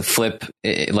 like Flip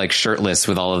like shirtless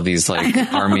with all of these like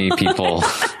army people.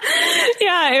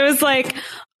 Yeah, it was like,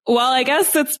 well, I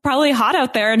guess it's probably hot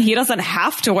out there and he doesn't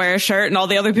have to wear a shirt and all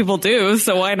the other people do,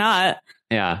 so why not?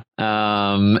 Yeah.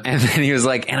 And then he was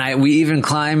like, we even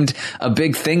climbed a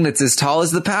big thing that's as tall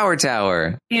as the power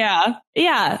tower. Yeah.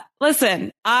 Yeah.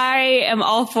 Listen, I am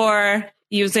all for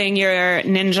using your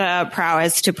ninja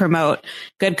prowess to promote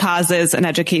good causes and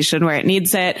education where it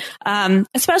needs it.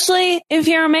 Especially if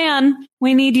you're a man,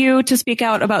 we need you to speak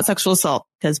out about sexual assault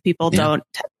because people don't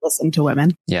listen to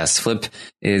women. Yes. Flip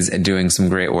is doing some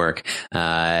great work.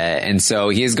 And so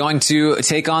he is going to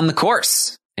take on the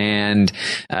course. And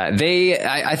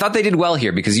I thought they did well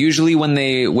here because usually when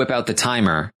they whip out the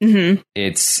timer,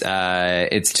 it's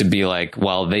to be like,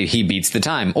 well, he beats the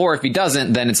time. Or if he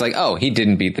doesn't, then it's like, oh, he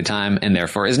didn't beat the time and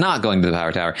therefore is not going to the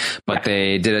power tower. But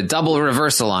they did a double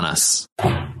reversal on us.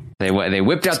 They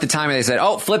whipped out the timer. They said,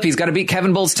 oh, Flip, he's got to beat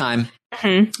Kevin Bull's time.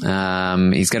 He's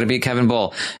got to beat Kevin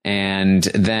Bull. And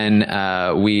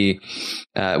then we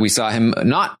saw him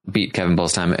not beat Kevin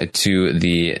Bull's time to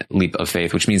the Leap of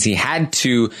Faith, which means he had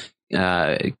to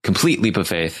complete Leap of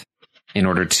Faith in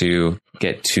order to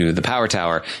get to the power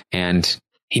tower. And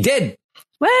he did.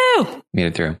 Woo! Made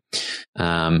it through.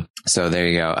 So there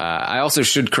you go. I also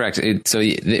should correct it. So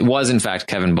it was, in fact,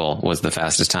 Kevin Bull was the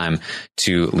fastest time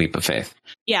to Leap of Faith.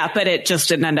 Yeah, but it just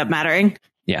didn't end up mattering.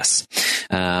 Yes.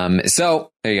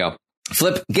 So there you go.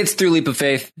 Flip gets through Leap of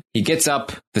Faith. He gets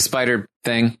up the spider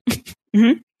thing.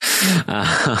 Mm-hmm.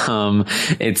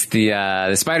 It's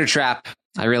the spider trap.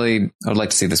 I would like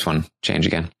to see this one change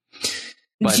again.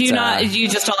 But, do you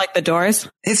just don't like the doors?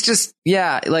 It's just,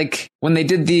 yeah, like when they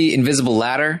did the invisible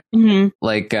ladder,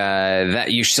 like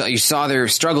that you saw their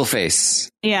struggle face.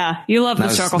 Yeah, you love the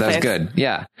struggle face. That was good.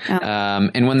 Yeah.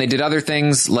 And when they did other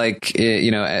things, like,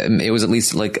 it was at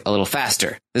least like a little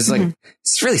faster. This is like,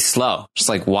 it's really slow. Just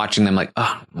like watching them like,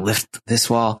 oh, lift this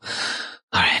wall.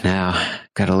 All right, now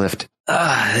gotta lift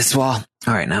this wall.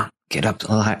 All right, now get up a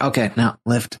little higher. Okay, now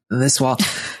lift this wall.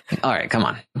 All right, come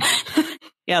on.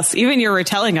 Yes, even your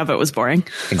retelling of it was boring.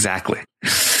 Exactly.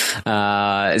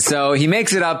 So he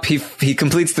makes it up. He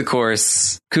completes the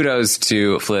course. Kudos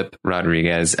to Flip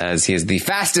Rodriguez, as he is the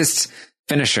fastest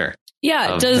finisher.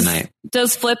 Yeah.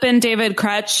 Does Flip and David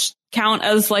Crutch count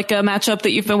as like a matchup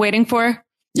that you've been waiting for?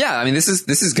 Yeah, I mean, this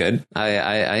is good.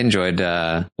 I enjoyed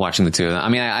watching the two of them. I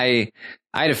mean, I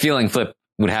had a feeling Flip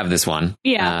would have this one.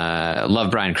 Yeah.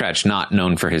 Love Brian Kretsch, not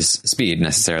known for his speed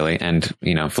necessarily. And,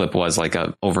 Flip was like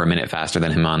over a minute faster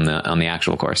than him on the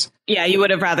actual course. Yeah. You would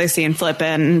have rather seen Flip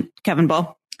and Kevin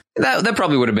Bull. That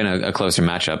probably would have been a closer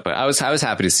matchup, but I was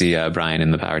happy to see Brian in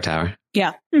the Power Tower.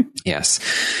 Yeah. Yes.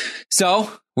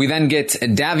 So we then get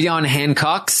Davion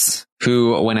Hancox,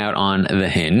 who went out on the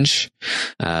hinge,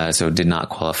 so did not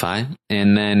qualify.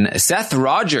 And then Seth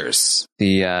Rogers,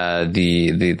 the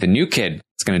new kid,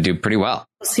 is going to do pretty well.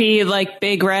 Was he like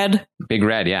Big Red? Big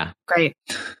Red, yeah. Great.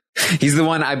 He's the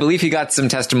one, I believe he got some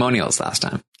testimonials last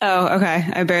time. Oh, okay.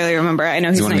 I barely remember. I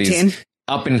know he's 19.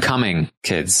 Up and coming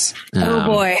kids. Oh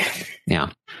boy. Yeah.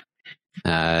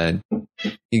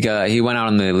 He went out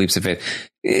on the Leaps of Faith.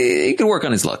 He could work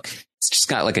on his look. He's just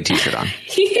got like a t-shirt on.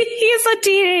 He's a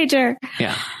teenager.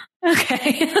 Yeah.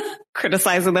 Okay.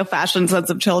 Criticizing the fashion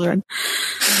sense of children.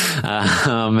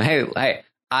 Hey,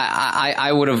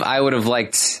 I would have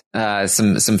liked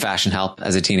some fashion help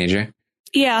as a teenager.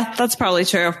 Yeah, that's probably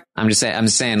true. I'm just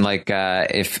saying, like,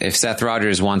 if Seth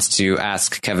Rogers wants to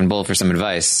ask Kevin Bull for some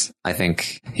advice, I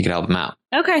think he could help him out.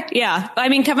 Okay, yeah. I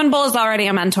mean, Kevin Bull is already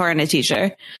a mentor and a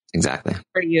teacher. Exactly.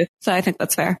 For you. So I think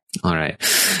that's fair. All right.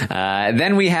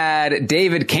 Then we had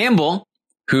David Campbell,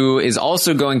 who is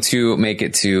also going to make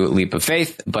it to Leap of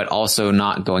Faith, but also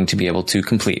not going to be able to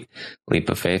complete Leap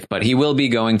of Faith, but he will be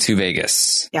going to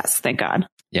Vegas. Yes, thank God.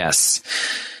 Yes.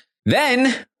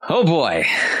 Then, oh boy,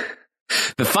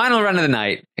 the final run of the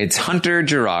night, it's Hunter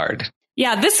Gerard.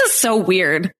 Yeah, this is so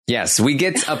weird. Yes, we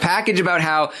get a package about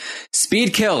how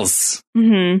speed kills.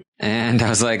 Mm-hmm. And I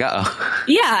was like, uh-oh.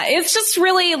 Yeah, it's just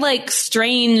really like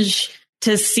strange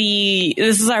to see.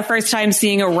 This is our first time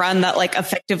seeing a run that like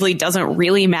effectively doesn't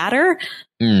really matter.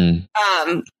 It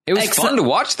was fun to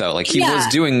watch though. Like he was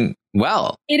doing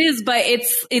well. It is, but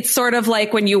it's sort of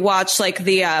like when you watch like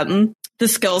the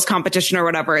skills competition or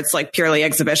whatever, it's like purely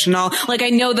exhibitional. Like I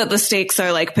know that the stakes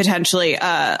are like potentially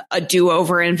a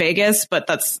do-over in Vegas, but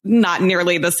that's not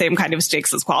nearly the same kind of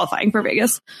stakes as qualifying for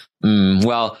Vegas.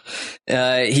 Well,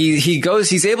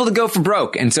 he's able to go for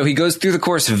broke. And so he goes through the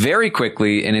course very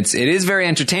quickly, and it is very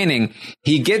entertaining.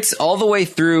 He gets all the way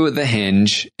through the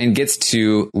hinge and gets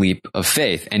to Leap of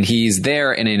Faith. And he's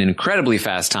there in an incredibly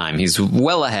fast time. He's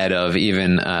well ahead of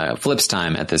even Flip's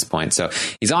time at this point. So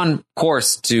he's on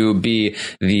course to be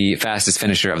the fastest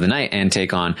finisher of the night and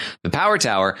take on the Power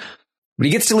Tower. But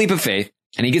he gets to Leap of Faith.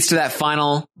 And he gets to that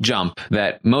final jump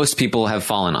that most people have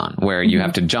fallen on, where you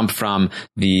have to jump from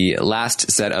the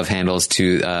last set of handles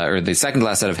to, or the second to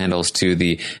last set of handles to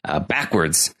the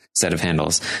backwards set of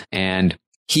handles. And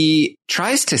he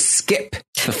tries to skip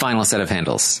the final set of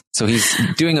handles. So he's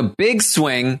doing a big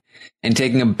swing and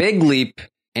taking a big leap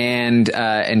and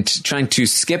trying to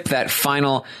skip that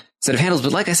final set of handles.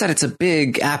 But like I said, it's a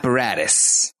big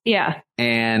apparatus. Yeah.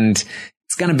 And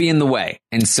it's going to be in the way.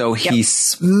 And so he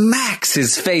smacks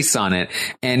his face on it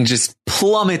and just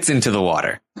plummets into the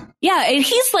water. Yeah. And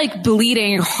he's like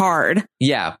bleeding hard.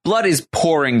 Yeah. Blood is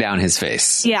pouring down his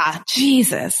face. Yeah.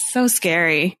 Jesus. So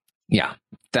scary. Yeah.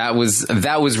 That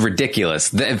was ridiculous.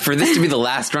 For this to be the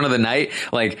last run of the night,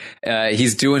 like,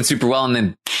 he's doing super well and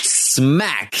then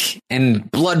smack and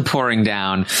blood pouring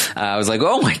down. I was like,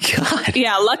 oh my God.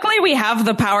 Yeah. Luckily we have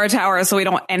the Power Tower, so we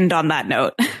don't end on that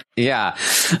note. Yeah.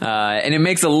 And it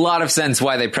makes a lot of sense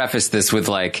why they preface this with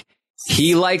like,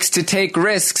 he likes to take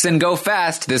risks and go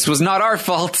fast. This was not our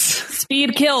fault.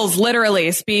 Speed kills,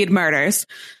 literally. Speed murders.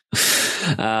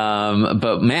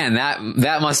 But man,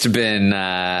 that must have been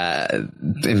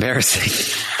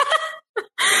embarrassing.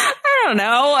 I don't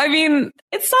know. I mean,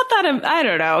 it's not that. I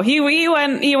don't know. He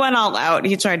went all out.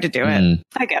 He tried to do it.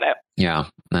 I get it. Yeah.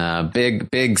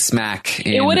 Big smack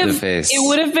in the face. It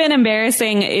would have been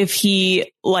embarrassing if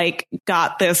he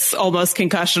got this almost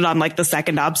concussion on the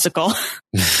second obstacle.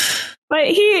 But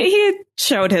he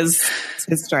showed his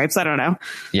stripes. I don't know.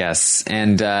 Yes,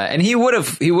 and he would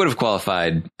have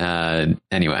qualified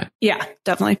anyway. Yeah,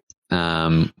 definitely.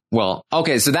 Well,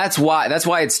 okay, so that's why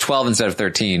it's 12 instead of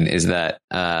 13 is that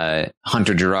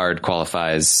Hunter Gerard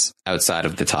qualifies outside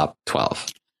of the top 12.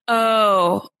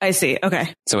 Oh, I see.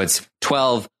 Okay. So it's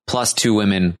 12 plus 2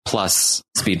 women plus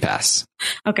Speed Pass.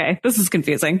 Okay, this is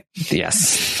confusing.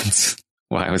 Yes, that's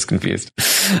why I was confused.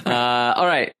 All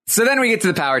right, so then we get to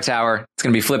the Power Tower. It's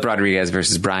going to be Flip Rodriguez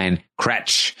versus Brian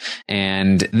Kretsch,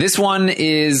 and this one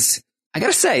is, I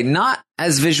gotta say, not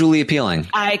as visually appealing.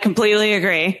 I completely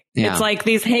agree. Yeah. It's like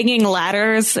these hanging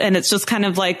ladders, and it's just kind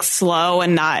of slow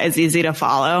and not as easy to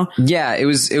follow. Yeah, it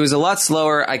was a lot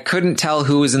slower. I couldn't tell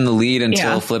who was in the lead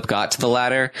until Flip got to the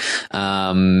ladder.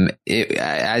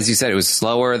 As you said, it was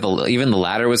slower. Even the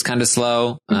ladder was kind of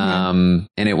slow, and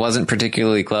it wasn't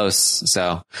particularly close.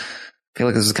 So I feel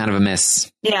like this was kind of a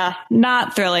miss. Yeah,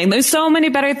 not thrilling. There's so many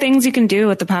better things you can do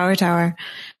with the Power Tower.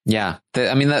 Yeah.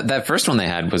 That first one they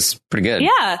had was pretty good.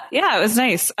 Yeah. Yeah. It was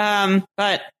nice.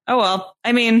 But oh well,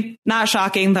 I mean, not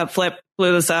shocking that Flip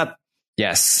blew this up.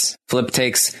 Yes. Flip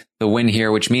takes the win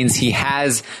here, which means he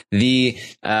has the,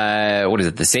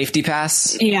 the safety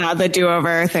pass? Yeah. The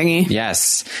do-over thingy.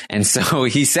 Yes. And so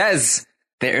he says,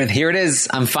 here it is.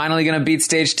 I'm finally going to beat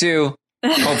stage 2.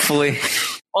 Hopefully.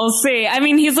 We'll see. I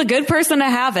mean, he's a good person to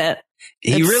have it.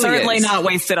 He really certainly is. Not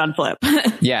wasted on Flip.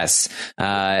 Yes,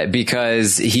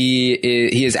 because he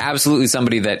is absolutely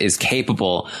somebody that is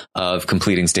capable of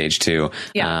completing stage 2.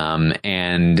 Yeah.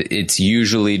 And it's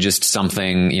usually just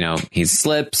something, he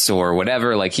slips or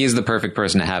whatever. He's the perfect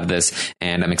person to have this,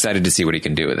 and I'm excited to see what he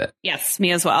can do with it. Yes,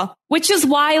 me as well. Which is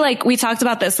why, we talked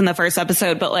about this in the first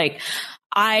episode, but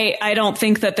I don't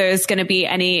think that there's going to be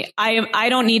any, I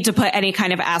don't need to put any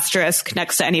kind of asterisk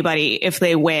next to anybody if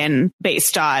they win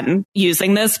based on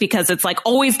using this, because it's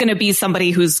always going to be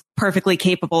somebody who's perfectly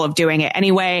capable of doing it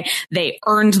anyway. They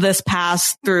earned this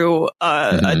pass through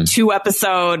a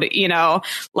 2-episode,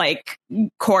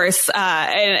 course.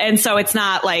 And so it's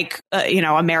not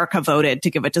America voted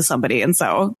to give it to somebody. And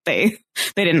so they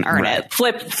didn't earn it.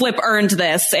 Flip earned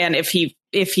this. And if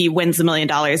he wins $1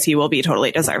 million, he will be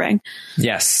totally deserving.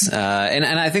 Yes. And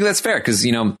I think that's fair because,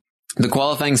 the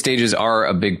qualifying stages are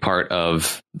a big part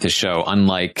of the show,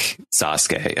 unlike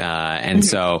Sasuke. And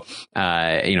so,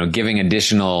 giving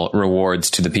additional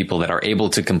rewards to the people that are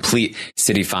able to complete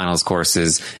city finals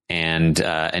courses and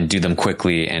do them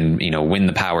quickly and, win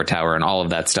the Power Tower and all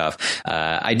of that stuff.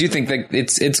 I do think that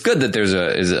it's good that there's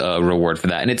a reward for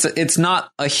that. And it's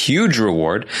not a huge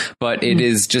reward, but it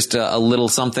is just a little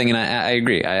something. And I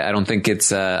agree. I don't think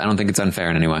it's unfair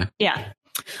in any way. Yeah.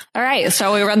 All right.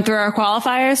 Shall we run through our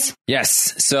qualifiers?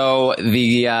 Yes. So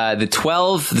the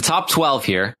top 12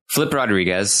 here, Flip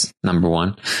Rodriguez, number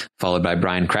 1, followed by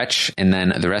Brian Kretsch. And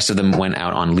then the rest of them went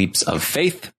out on leaps of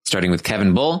faith, starting with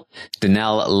Kevin Bull,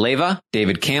 Danelle Leyva,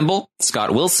 David Campbell,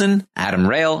 Scott Wilson, Adam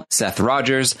Rail, Seth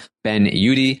Rogers, Ben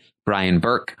Udy, Brian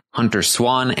Burke, Hunter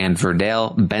Swan, and Verdale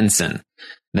Benson.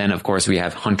 Then, of course, we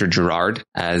have Hunter Gerard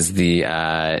as the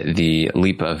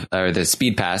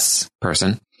speed pass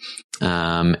person.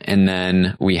 And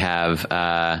then we have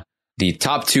the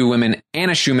top 2 women,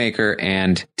 Anna Shoemaker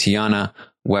and Tiana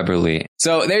Weberly.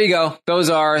 So there you go.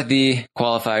 Those are the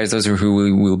qualifiers. Those are who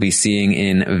we will be seeing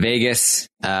in Vegas.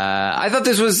 I thought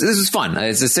this was fun.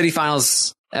 It's a city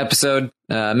finals episode.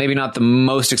 Maybe not the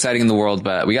most exciting in the world,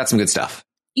 but we got some good stuff.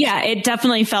 Yeah, it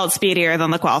definitely felt speedier than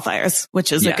the qualifiers,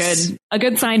 which is a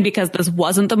good sign because this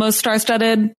wasn't the most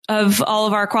star-studded of all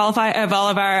of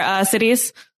our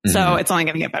cities. So it's only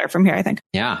going to get better from here, I think.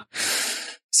 Yeah.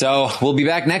 So we'll be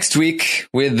back next week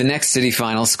with the next city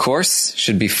finals course.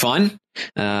 Should be fun.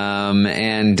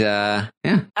 Yeah.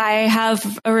 I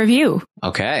have a review.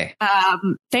 Okay.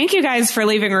 Thank you guys for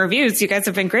leaving reviews. You guys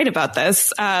have been great about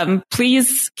this.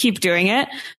 Please keep doing it.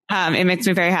 It makes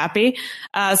me very happy.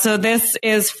 So this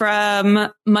is from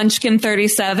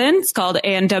Munchkin37. It's called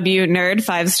A&W Nerd,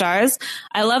 5 stars.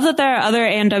 I love that there are other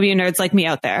A&W nerds like me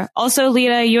out there. Also,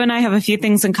 Lita, you and I have a few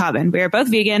things in common. We are both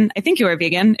vegan. I think you are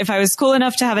vegan. If I was cool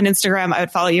enough to have an Instagram, I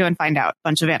would follow you and find out.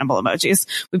 Bunch of animal emojis.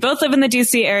 We both live in the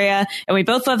DC area and we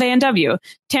both love A&W.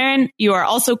 Taryn, you are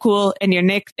also cool, and your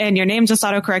name just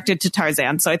auto-corrected to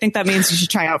Tarzan. So I think that means you should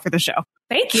try out for the show.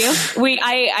 Thank you.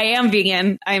 I am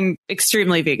vegan. I'm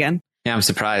extremely vegan. Yeah, I'm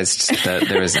surprised that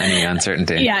there was any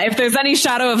uncertainty. Yeah, if there's any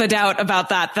shadow of a doubt about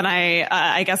that, then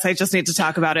I guess I just need to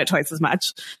talk about it twice as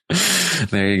much.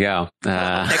 There you go.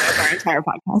 I'll pick up our entire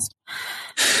podcast.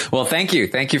 Well, thank you.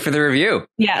 Thank you for the review.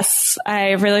 Yes,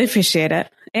 I really appreciate it.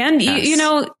 And you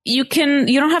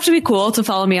don't have to be cool to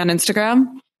follow me on Instagram.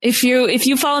 If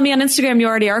you follow me on Instagram, you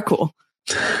already are cool.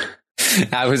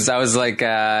 I was like,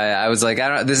 I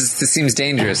don't know, this seems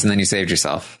dangerous. And then you saved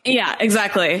yourself. Yeah,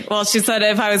 exactly. Well, she said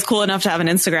if I was cool enough to have an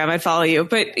Instagram, I'd follow you.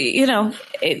 But,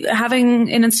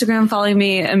 having an Instagram following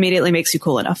me immediately makes you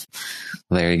cool enough.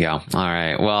 There you go. All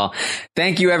right. Well,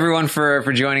 thank you everyone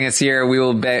for joining us here. We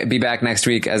will be back next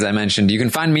week. As I mentioned, you can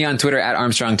find me on Twitter at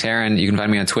Armstrong Taryn. You can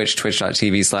find me on Twitch,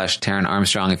 twitch.tv/Taryn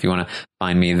Armstrong if you want to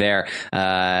find me there.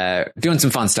 Doing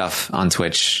some fun stuff on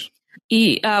Twitch.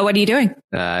 What are you doing?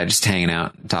 Just hanging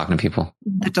out, talking to people.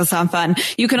 That does sound fun.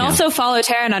 You can also follow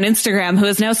Taryn on Instagram, who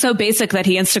is now so basic that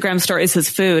he Instagram stories his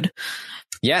food.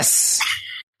 Yes.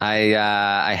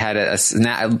 I had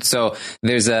so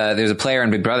there's a player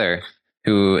in Big Brother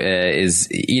who is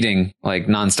eating like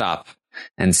nonstop.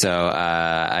 And so,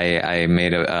 I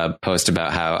made a post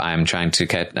about how I'm trying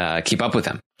to keep up with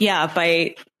him. Yeah.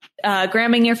 By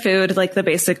gramming your food like the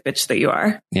basic bitch that you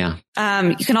are. Yeah.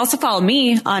 You can also follow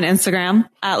me on Instagram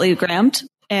at LeeGrammed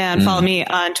and follow me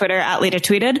on Twitter at Lita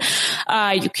Tweeted.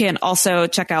 You can also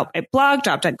check out my blog,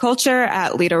 Drop Dead Culture,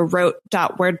 at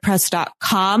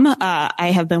litawrote.wordpress.com.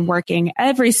 I have been working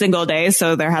every single day,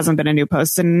 so there hasn't been a new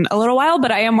post in a little while,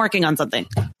 but I am working on something.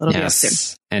 It'll be up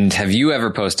soon. And have you ever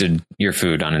posted your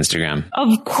food on Instagram?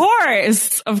 Of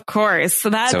course.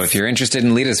 So if you're interested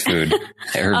in Lita's food,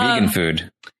 her vegan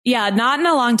food. Yeah, not in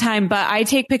a long time, but I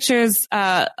take pictures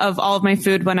of all of my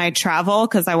food when I travel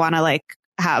because I want to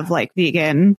have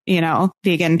vegan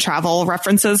travel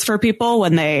references for people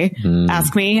when they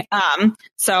ask me.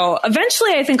 So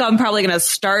eventually I think I'm probably going to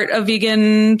start a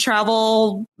vegan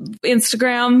travel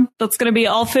Instagram that's going to be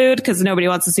all food because nobody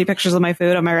wants to see pictures of my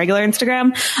food on my regular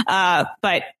Instagram.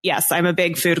 But yes, I'm a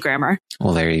big food grammer.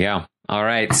 Well, there you go. All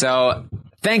right. So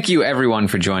thank you everyone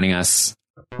for joining us.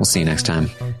 We'll see you next time.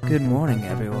 Good morning,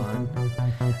 everyone.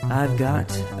 I've got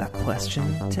a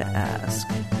question to ask.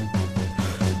 Do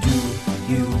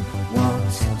you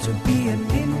want to be a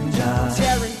ninja?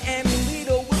 Taryn and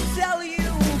Lita will tell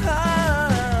you how.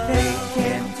 They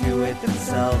can't do it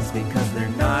themselves because they're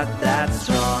not that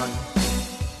strong.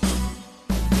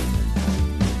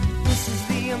 This is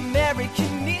the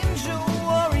American Ninja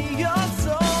Warrior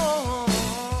song.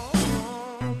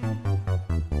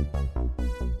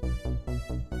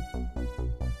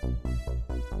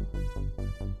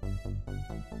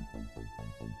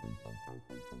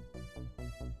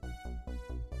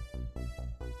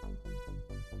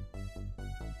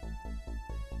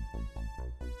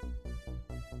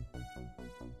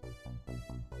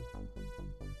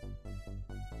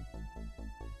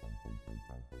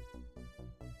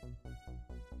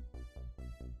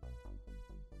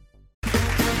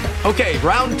 Okay,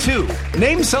 round two.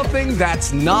 Name something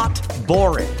that's not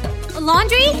boring. A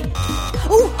laundry?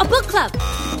 Ooh, a book club.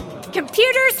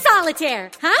 Computer solitaire,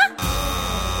 huh?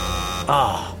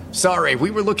 Ah, oh, sorry,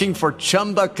 we were looking for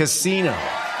Chumba Casino.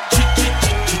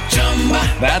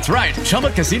 That's right.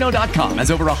 ChumbaCasino.com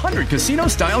has over 100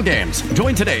 casino-style games.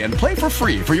 Join today and play for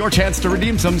free for your chance to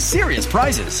redeem some serious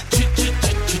prizes.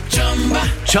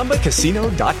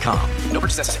 ChumbaCasino.com. No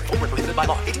purchase necessary. Void where prohibited by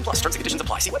law. 18+ terms and conditions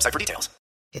apply. See website for details.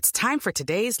 It's time for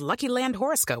today's Lucky Land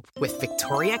horoscope with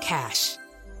Victoria Cash.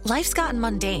 Life's gotten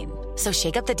mundane, so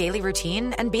shake up the daily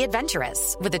routine and be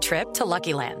adventurous with a trip to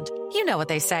Lucky Land. You know what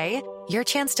they say. Your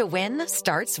chance to win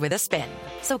starts with a spin.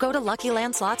 So go to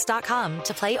LuckyLandSlots.com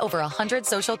to play over 100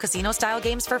 social casino-style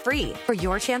games for free for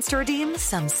your chance to redeem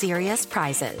some serious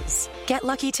prizes. Get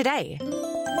lucky today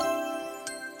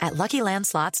at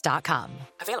LuckyLandSlots.com.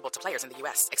 Available to players in the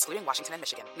U.S., excluding Washington and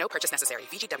Michigan. No purchase necessary.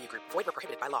 VGW Group. Void where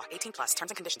prohibited by law. 18+.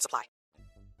 Terms and conditions apply.